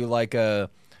 Yeah. Are you like a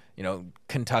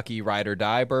Kentucky ride or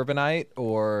die bourbonite,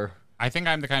 or? I think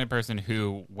I'm the kind of person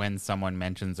who, when someone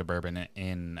mentions a bourbon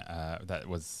in that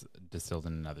was distilled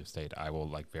in another state, I will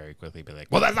like very quickly be like,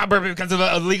 "Well, that's not bourbon because of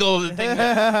a illegal thing."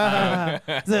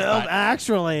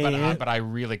 Actually, but I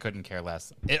really couldn't care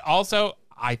less. It also,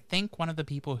 I think one of the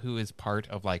people who is part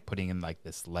of like putting in like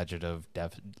this legislative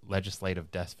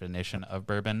definition of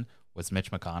bourbon was Mitch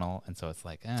McConnell, and so it's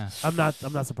like, I'm not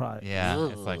surprised. Yeah,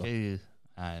 Ugh. it's like,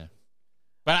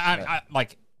 but I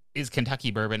like. Is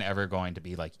Kentucky bourbon ever going to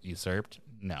be like usurped?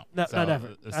 No, not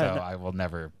ever. So I will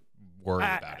never worry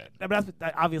about it. But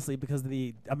that's obviously because of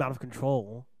the amount of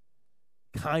control,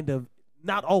 kind of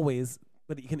not always,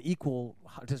 but it can equal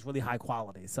just really high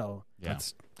quality. So yeah,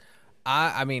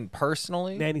 I mean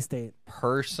personally, nanny state.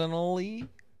 Personally,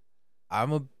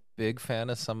 I'm a big fan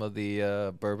of some of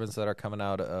the bourbons that are coming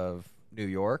out of New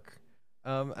York.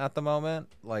 At the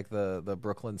moment, like the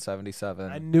Brooklyn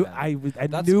 77. I knew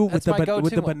with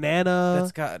the banana.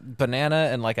 That's got banana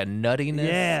and like a nuttiness.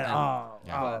 Yeah.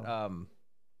 But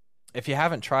if you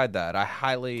haven't tried that, I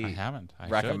highly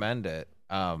recommend it.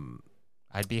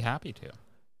 I'd be happy to.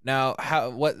 Now,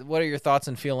 what are your thoughts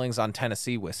and feelings on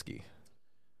Tennessee whiskey?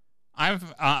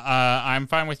 I'm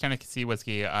fine with Tennessee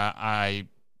whiskey. I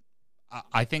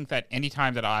think that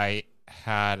anytime that I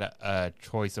had a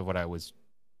choice of what I was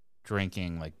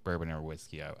drinking, like bourbon or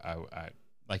whiskey, I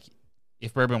like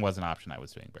if bourbon was an option, I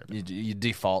was doing bourbon. You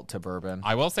default to bourbon.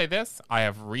 I will say this: I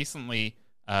have recently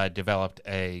developed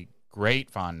a great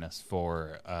fondness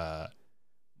for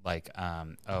not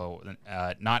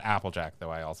Applejack,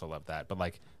 though I also love that, but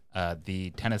like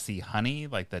the Tennessee honey,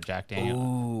 like the Jack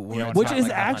Daniel, which is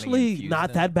like actually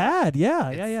not that bad.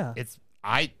 Yeah.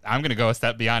 I'm gonna go a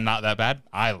step beyond not that bad.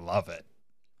 I love it.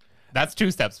 That's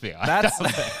two steps beyond.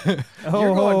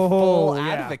 You're going full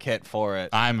advocate for it.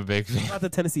 I'm a big fan. Not the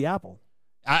Tennessee apple.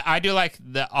 I do like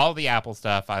all the apple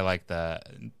stuff. I like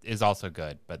is also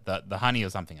good, but the honey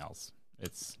is something else.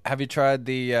 Have you tried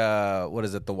the what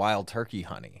is it? The wild turkey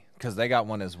honey? Because they got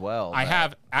one as well. I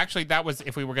have actually. That was,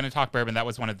 if we were going to talk bourbon, that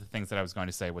was one of the things that I was going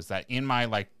to say, was that in my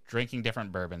like drinking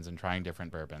different bourbons and trying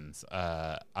different bourbons,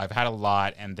 I've had a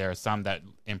lot, and there are some that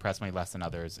impress me less than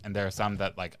others, and there are some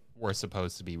that like were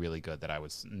supposed to be really good that I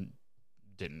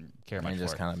didn't care much for.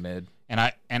 Just kind of mid. And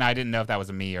I didn't know if that was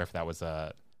a me or if that was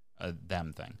a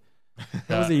them thing.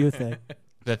 That was a you thing.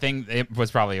 The thing, it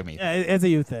was probably a me. Yeah, it's a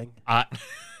you thing.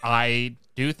 I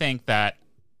do think that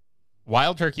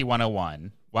Wild Turkey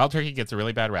 101, Wild Turkey gets a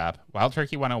really bad rap. Wild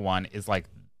Turkey 101 is like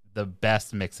the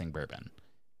best mixing bourbon.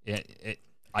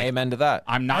 Amen to that.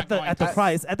 I'm not at the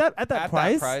price. At that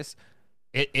price.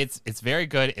 It's very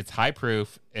good. It's high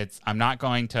proof. I'm not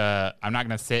going to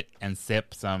sit and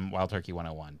sip some Wild Turkey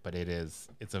 101, but it's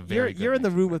a very good You're in the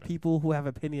mixed room with bourbon. people who have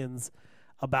opinions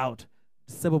about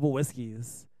sippable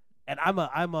whiskeys, and I'm a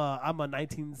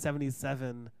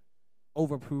 1977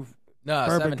 overproof No,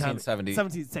 bourbon 1770.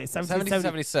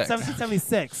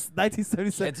 1776.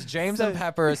 1976. It's James and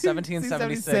Pepper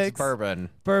 1776 bourbon.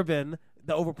 Bourbon,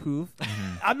 the overproof.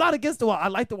 I'm not against the wild. I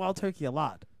like the Wild Turkey a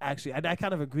lot, actually. I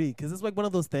kind of agree because it's like one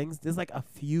of those things. There's like a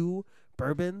few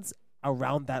bourbons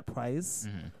around that price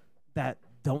that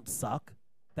don't suck,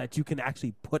 that you can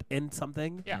actually put in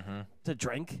something to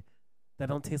drink that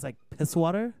don't taste like piss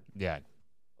water. Yeah.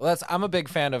 Well, I'm a big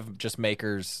fan of just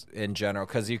makers in general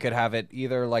because you could have it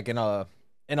either like in a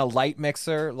light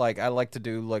mixer. Like I like to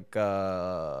do like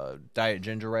diet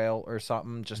ginger ale or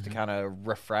something just to kind of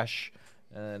refresh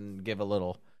and give a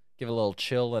little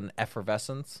chill and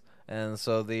effervescence. And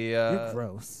so You're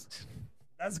gross.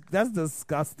 That's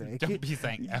disgusting. Don't be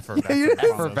saying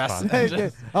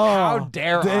effervescent. Oh, How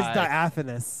dare it's I?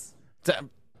 diaphanous.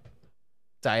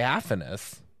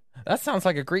 Diaphanous. That sounds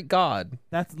like a Greek god.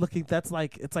 It's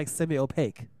like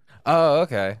semi-opaque Oh,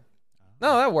 okay.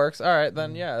 No, that works. All right,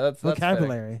 then that's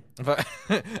vocabulary. But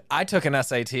I took an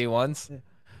SAT once.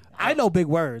 I know big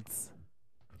words.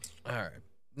 All right.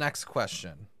 Next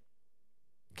question.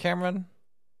 Cameron,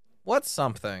 what's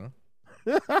something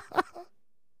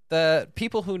that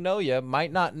people who know you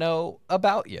might not know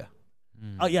about you?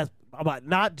 Oh yes, about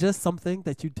not just something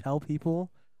that you tell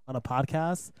people on a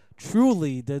podcast.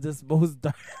 Truly, they're just most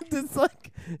dark. It's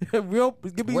like real.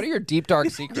 What are your deep dark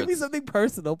secrets? Give me something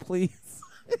personal, please.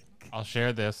 I'll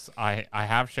share this. I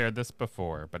have shared this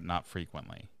before, but not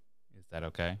frequently. Is that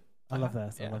okay? I love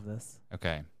this. Yeah. I love this.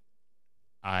 Okay.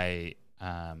 I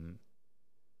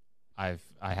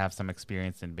have some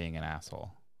experience in being an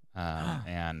asshole.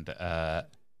 And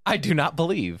I do not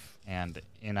believe. and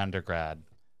in undergrad,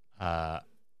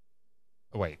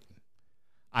 wait.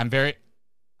 I'm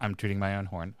tooting my own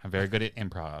horn. I'm very good at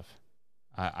improv.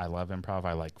 I love improv.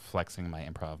 I like flexing my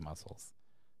improv muscles.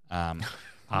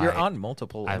 You're on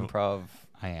multiple I- improv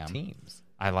I am. teams.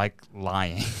 I like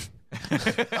lying.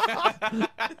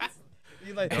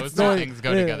 You like, Those two things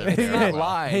go together It's very not well.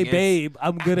 lying. Hey it's babe,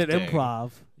 I'm good at acting.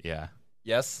 improv. Yeah.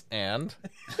 Yes, and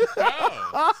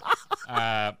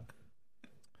I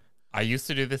used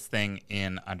to do this thing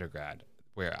in undergrad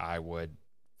where I would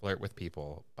flirt with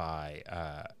people by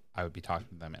I would be talking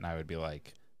to them and I would be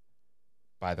like,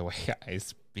 by the way, I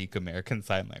speak American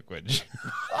Sign Language.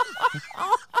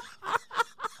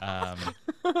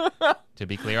 To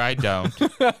be clear, I don't.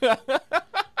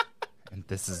 And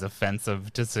this is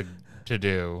offensive to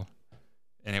do.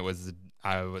 And it was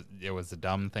a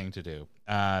dumb thing to do.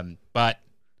 But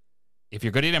if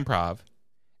you're good at improv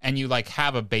and you like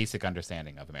have a basic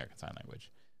understanding of American Sign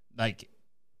Language, like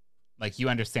you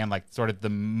understand like sort of the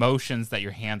motions that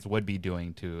your hands would be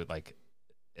doing to like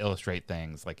illustrate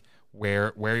things, like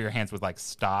where your hands would like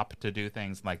stop to do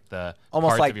things, like the almost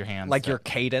parts like of your hands, like that- your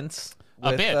cadence. A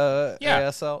With, bit. Yeah.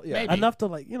 ASL. Yeah. Maybe. Enough to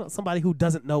like somebody who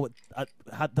doesn't know what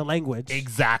the language.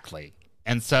 Exactly.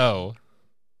 And so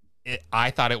I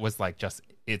thought it was like just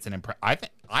it's an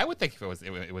I would think if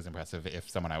it was impressive if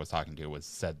someone I was talking to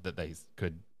said that they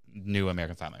knew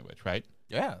American Sign Language, right?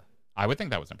 Yeah. I would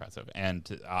think that was impressive,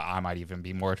 and I might even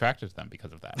be more attracted to them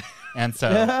because of that. And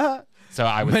so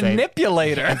I would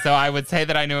Manipulator. and so I would say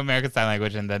that I knew American Sign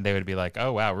Language, and then they would be like,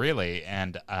 "Oh wow, really?"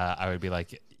 And I would be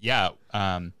like, "Yeah,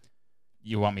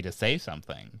 you want me to say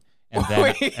something?" And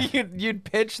then you'd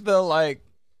pitch the like.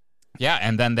 yeah,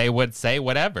 and then they would say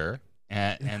whatever,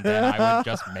 and then I would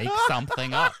just make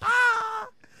something up.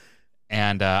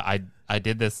 And I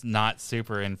did this not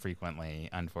super infrequently,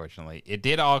 unfortunately. It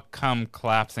did all come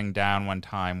collapsing down one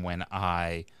time when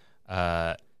I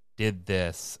did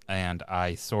this, and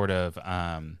I sort of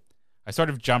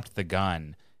jumped the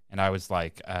gun, and I was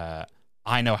like,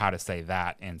 I know how to say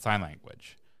that in sign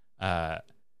language,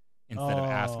 instead of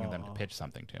asking them to pitch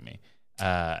something to me.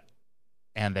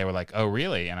 And they were like, "Oh,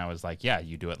 really?" And I was like, "Yeah,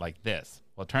 you do it like this."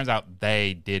 Well, it turns out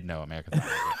they did know American Sign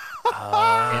Language.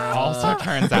 It also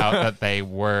turns out that they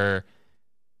were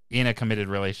in a committed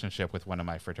relationship with one of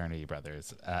my fraternity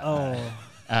brothers,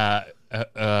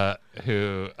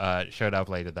 who showed up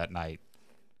later that night.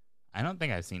 I don't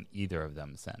think I've seen either of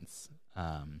them since.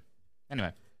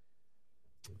 Anyway,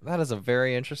 That is a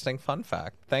very interesting fun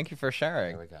fact. Thank you for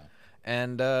sharing. there we go.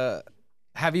 And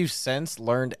have you since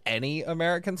learned any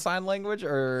American Sign Language,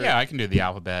 or Yeah, I can do the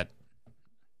alphabet.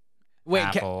 wait?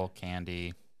 Apple,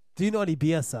 candy, Do you know any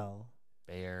BSL?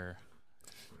 bear.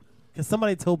 Because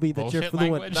somebody told me that Bullshit you're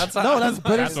fluent. language? That's no, that's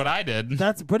British. That's what I did.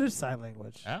 That's British Sign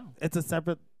Language. Oh. It's a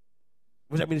separate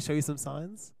Would you like me to show you some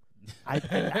signs?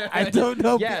 I don't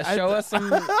know. Yeah, show us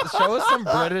some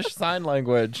British sign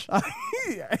language.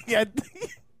 Yeah,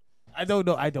 I don't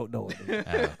know. I don't know.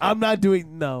 I'm not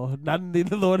doing not in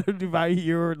the Lord of our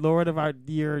year, Lord of our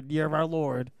year of our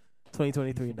Lord,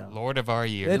 2023. No, Lord of our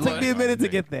year. it took me a minute to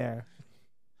get there.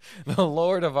 The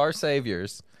Lord of our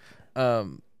saviors. How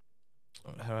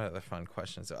do I find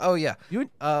questions? Oh yeah.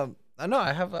 No,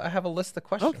 I have a list of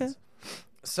questions. Okay.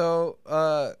 So,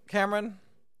 Cameron,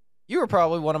 you were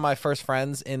probably one of my first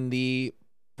friends in the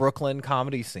Brooklyn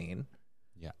comedy scene.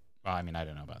 Yeah. Well, I mean, I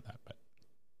don't know about that, but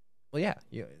Well, yeah.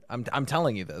 I'm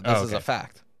telling you that this is a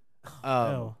fact.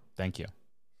 No. thank you.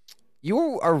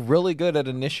 You are really good at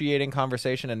initiating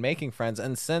conversation and making friends.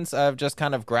 And since I've just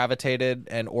kind of gravitated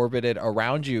and orbited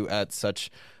around you at such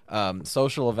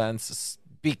social events,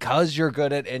 because you're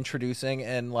good at introducing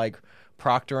and like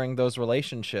proctoring those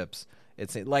relationships,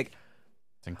 it's like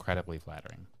It's incredibly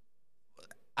flattering.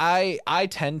 I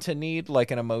tend to need like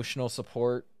an emotional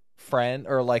support friend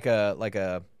or like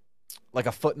a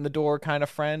foot in the door kind of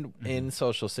friend in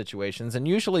social situations, and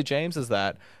usually James is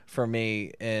that for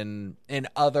me in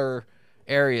other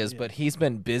areas, but he's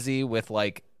been busy with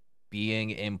like being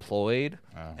employed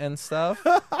and stuff.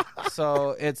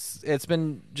 So it's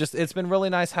been really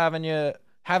nice having you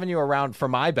around for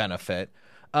my benefit.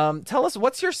 Tell us,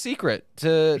 what's your secret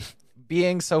to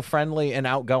being so friendly and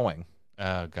outgoing?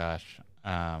 Oh gosh.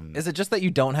 Is it just that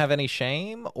you don't have any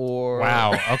shame, or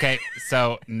Wow. Okay.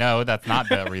 So no, that's not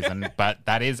the reason, but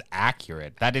that is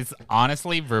accurate. That is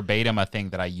honestly verbatim a thing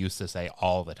that I used to say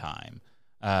all the time.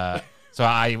 So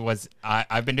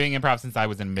I've been doing improv since I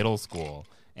was in middle school,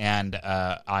 and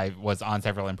I was on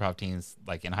several improv teams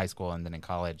like in high school and then in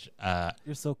college.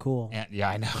 You're so cool. And, yeah,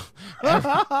 I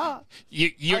know.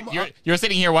 You're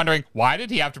sitting here wondering, why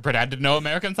did he have to pretend to know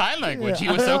American Sign Language? He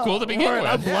was so cool to begin with.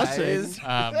 I'm blushing.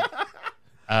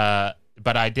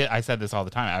 But I said this all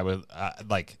the time. I was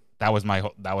like, that was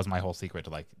my whole secret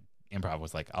to like improv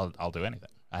was like, I'll do anything.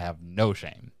 I have no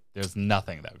shame. There's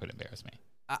nothing that could embarrass me.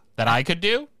 That I could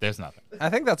do. There's nothing. I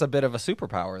think that's a bit of a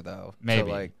superpower, though. Maybe. To,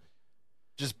 like,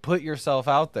 just put yourself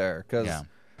out there, because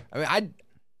I mean,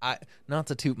 I not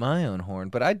to toot my own horn,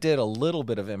 but I did a little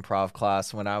bit of improv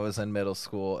class when I was in middle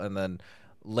school, and then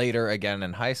later again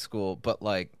in high school. But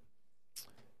like,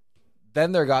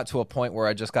 then there got to a point where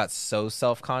I just got so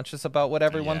self-conscious about what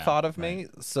everyone thought of me.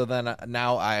 So then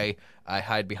now I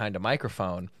hide behind a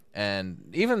microphone.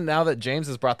 And even now that James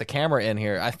has brought the camera in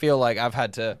here, I feel like I've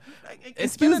had to.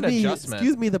 It's been an adjustment.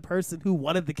 Excuse me, the person who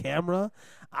wanted the camera.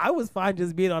 I was fine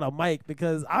just being on a mic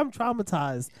because I'm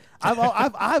traumatized.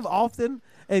 I've often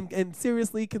and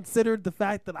seriously considered the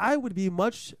fact that I would be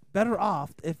much better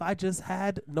off if I just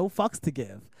had no fucks to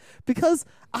give, because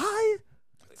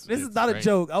this is not a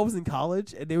joke. I was in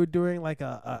college and they were doing like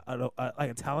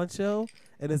a talent show,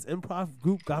 and this improv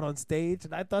group got on stage,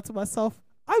 and I thought to myself,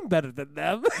 I'm better than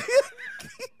them.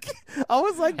 I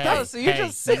was like,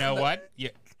 you know what?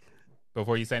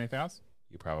 Before you say anything else,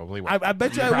 you probably were. I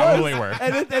bet you I probably was. were.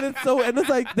 And it's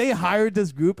like they hired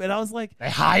this group, and I was like, They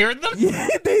hired them? yeah,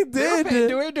 they did.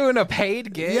 We're doing a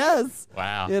paid gig. Yes.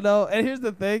 Wow. You know, and here's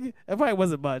the thing: it probably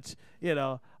wasn't much. You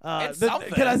know, It's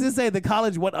something. can I just say the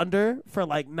college went under for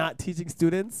like not teaching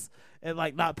students and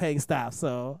like not paying staff?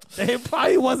 So it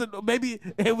probably wasn't. Maybe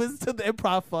it was to the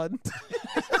improv fund.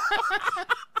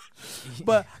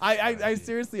 But I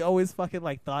seriously always fucking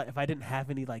like thought if I didn't have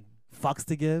any like fucks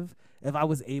to give, if I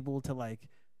was able to like,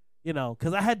 you know,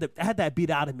 because I had that beat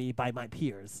out of me by my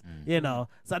peers, you know,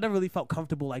 so I never really felt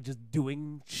comfortable like just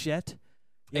doing shit,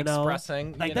 you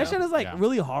Expressing, know, like that shit is like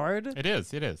really hard. It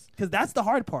is. Because that's the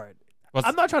hard part.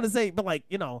 I'm not trying to say, but like,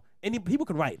 you know, people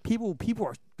can write. People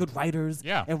are good writers,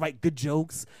 and write good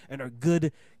jokes and are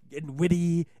good and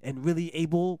witty and really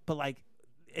able, but like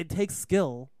it takes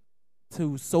skill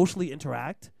to socially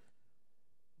interact,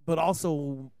 but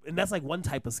also, and that's like one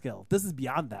type of skill. This is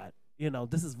beyond that. You know,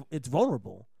 it's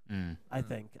vulnerable. I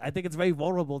think it's very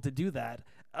vulnerable to do that.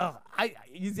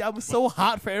 You see, I'm so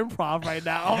hot for improv right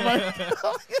now. I'm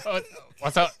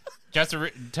like, so just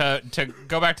to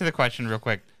go back to the question real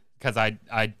quick, because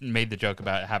I made the joke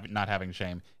about not having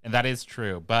shame, and that is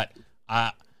true. But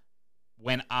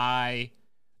when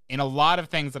in a lot of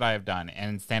things that I have done,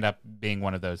 and stand up being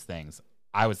one of those things,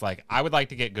 I was like, I would like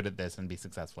to get good at this and be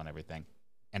successful in everything,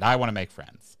 and I want to make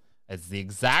friends. It's the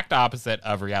exact opposite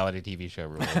of reality TV show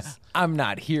rules. I'm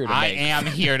not here to I am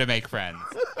here to make friends.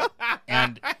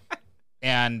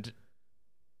 and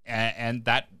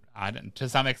that, to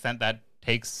some extent, that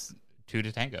takes two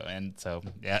to tango. And so,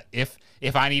 yeah, if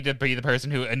I need to be the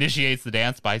person who initiates the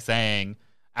dance by saying,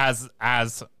 as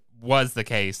was the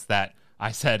case, that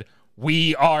I said,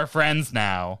 we are friends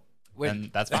now, Wait. then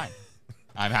that's fine.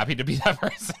 I'm happy to be that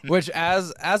person. Which,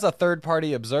 as a third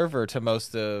party observer to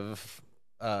most of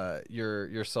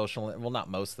your social, well, not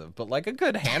most of, but like a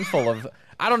good handful of,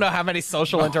 I don't know how many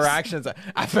social interactions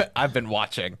I've been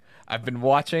watching. I've been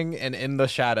watching and in the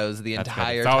shadows the That's good.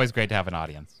 entire It's always great to have an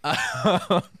audience.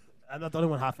 I'm not the only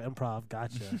one half improv.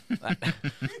 Gotcha.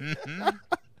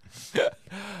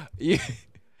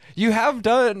 You have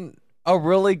done a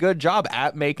really good job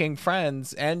at making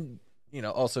friends and,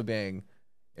 also being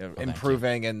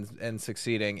improving and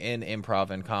succeeding in improv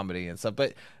and comedy and stuff.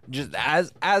 But just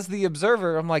as the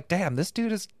observer, I'm like, damn, this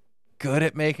dude is good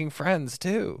at making friends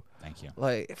too. Thank you.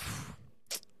 Like,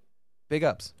 big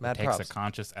ups, mad It takes props. a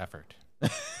conscious effort.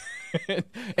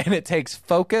 And it takes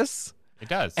focus It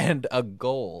does. and a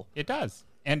goal. It does.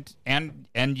 And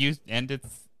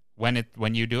it's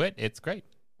when you do it, it's great.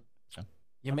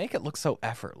 You make it look so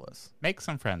effortless. Make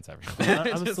some friends, everyone.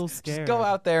 I'm Just- so scared. Just go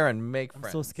out there and make I'm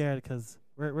friends. so scared because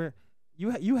you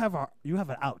have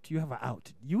an out,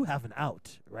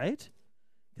 right?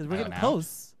 Because we're An getting out?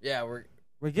 close. Yeah, we're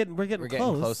We're getting getting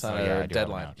close. close on Oh, yeah, our I do have an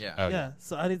deadline. out. Yeah. Oh, Yeah,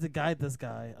 so I need to guide this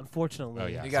guy. Unfortunately, Oh,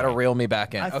 yeah. You got to sorry. reel me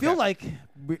back in. I Okay. feel like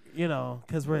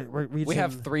because we're reaching. we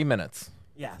have 3 minutes.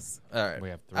 Yes, All right. We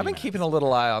have 3 I've been minutes. keeping a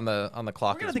little eye on the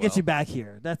clock we're gonna as have to well. get you back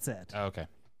here. That's it. Oh, okay.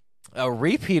 A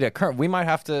repeat occurrence. We might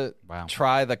have to Wow.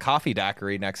 try the coffee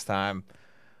daiquiri next time,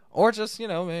 or just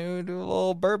maybe we do a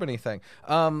little bourbony thing.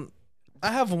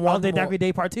 I have one All day more daiquiri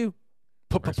day part 2.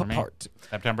 Works for me. part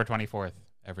September 24th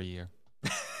every year.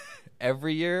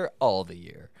 every year, all the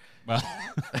year. Well,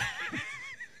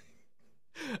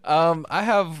 I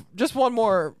have just one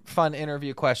more fun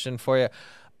interview question for you.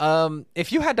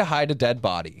 If you had to hide a dead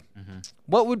body, Mhm.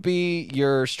 what would be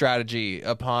your strategy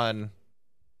upon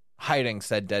hiding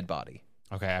said dead body?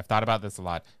 okay, I've thought about this a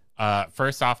lot.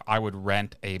 First off, I would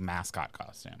rent a mascot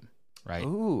costume, right?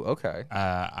 Ooh, okay.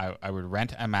 I would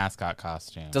rent a mascot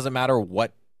costume. Does it matter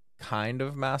what kind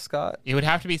of mascot? It would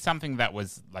have to be something that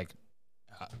was like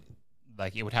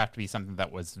it would have to be something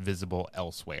that was visible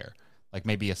elsewhere, like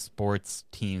maybe a sports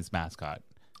team's mascot,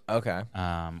 Okay.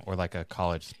 or like a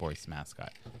college sports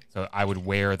mascot. So I would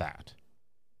wear that.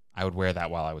 I would wear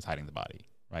that while I was hiding the body,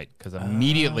 right? Because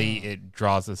immediately it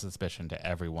draws a suspicion to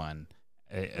everyone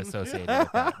associated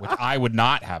with that, which I would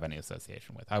not have any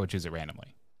association with. I would choose it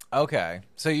randomly. Okay.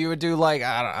 So you would do like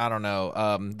I don't know,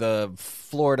 the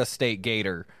Florida State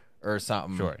Gator or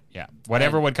something. Sure, yeah.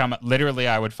 Whatever would come. Literally,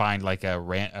 I would find like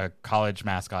a college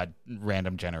mascot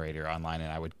random generator online,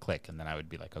 and I would click, and then I would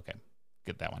be like, okay,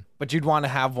 get that one. But you'd want to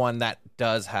have one that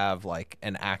does have like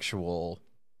an actual.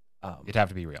 It'd have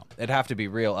to be real. It'd have to be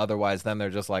real. Otherwise, then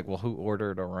they're just like, well, who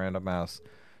ordered a random ass,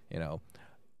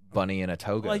 bunny in a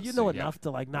toga? Like you know suit? enough to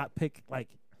like not pick like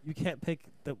you can't pick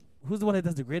who's the one that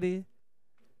does the gritty.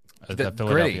 The The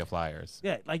Philadelphia gritty. Flyers.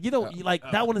 Yeah, like you don't like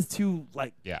that one is too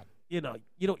like Yeah. you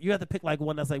have to pick like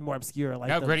one that's like more obscure. Like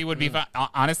No, the- gritty would be fun.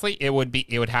 Honestly, it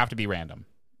would have to be random.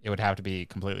 It would have to be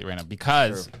completely random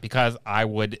because I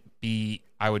would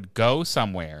go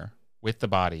somewhere with the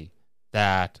body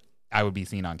that I would be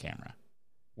seen on camera,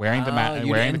 wearing the you'd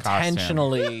wearing the costume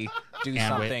intentionally do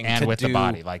and something with to the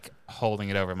body, like holding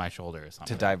it over my shoulder or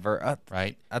something. to divert.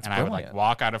 Right? That's and I would brilliant.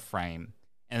 walk out of frame,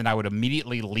 and then I would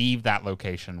immediately leave that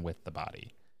location with the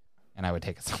body, and I would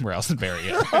take it somewhere else and bury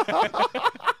it.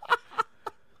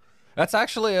 That's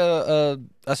actually a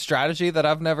strategy that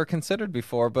I've never considered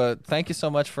before, but thank you so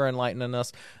much for enlightening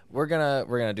us. We're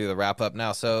gonna do the wrap up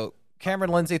now. So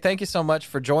Cameron, Lindsey, thank you so much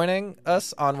for joining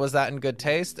us on Was That in Good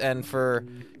Taste and for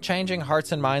changing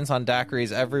hearts and minds on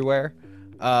daiquiris everywhere.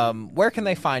 Where can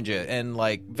they find you? In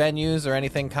like venues or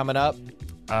anything coming up?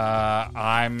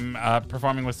 I'm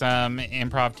performing with some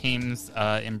improv teams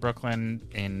in Brooklyn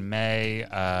in May.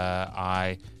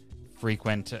 I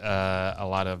frequent a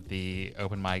lot of the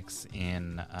open mics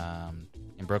in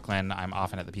Brooklyn. I'm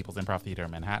often at the People's Improv Theater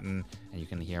in Manhattan, and you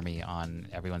can hear me on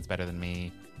Everyone's Better Than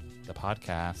Me, the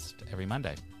podcast, every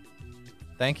Monday.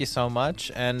 Thank you so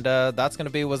much. And that's going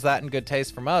to be Was That in Good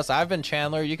Taste from us. I've been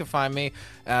Chandler. You can find me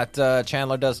at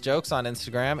Chandler Does Jokes on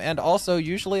Instagram, and also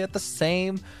usually at the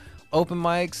same open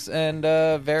mics and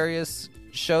various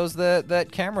shows that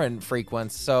Cameron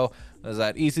frequents. So there's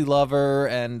that Easy Lover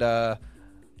and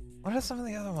what are some of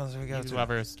the other ones we go Easy to?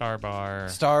 Lover, Star Bar.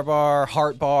 Star Bar,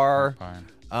 Heart Bar.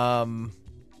 Bar.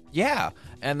 Yeah.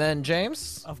 And then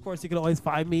James? Of course, you can always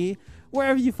find me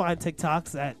wherever you find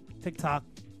TikToks at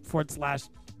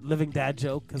TikTok/Living Dad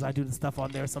Joke because I do the stuff on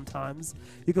there sometimes.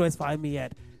 You can always find me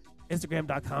at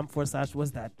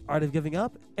Instagram.com/Was That Art of Giving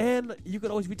Up, and you can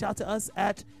always reach out to us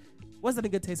at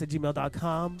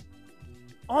wasthatingoodtaste@gmail.com,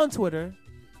 on Twitter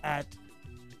at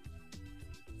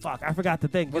Fuck, I forgot the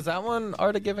thing. Was that one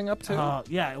Art of Giving Up too?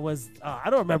 Yeah, it was. I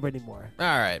don't remember anymore. All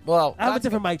right. Well, I have a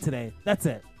different mic today. That's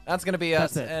it. That's going to be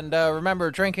us. That's it. And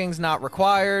remember, drinking's not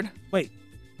required. Wait,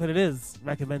 but it is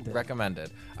recommended.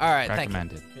 Recommended. All right.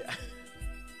 Recommended. Yeah.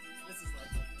 This is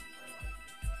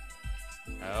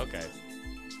like. Okay.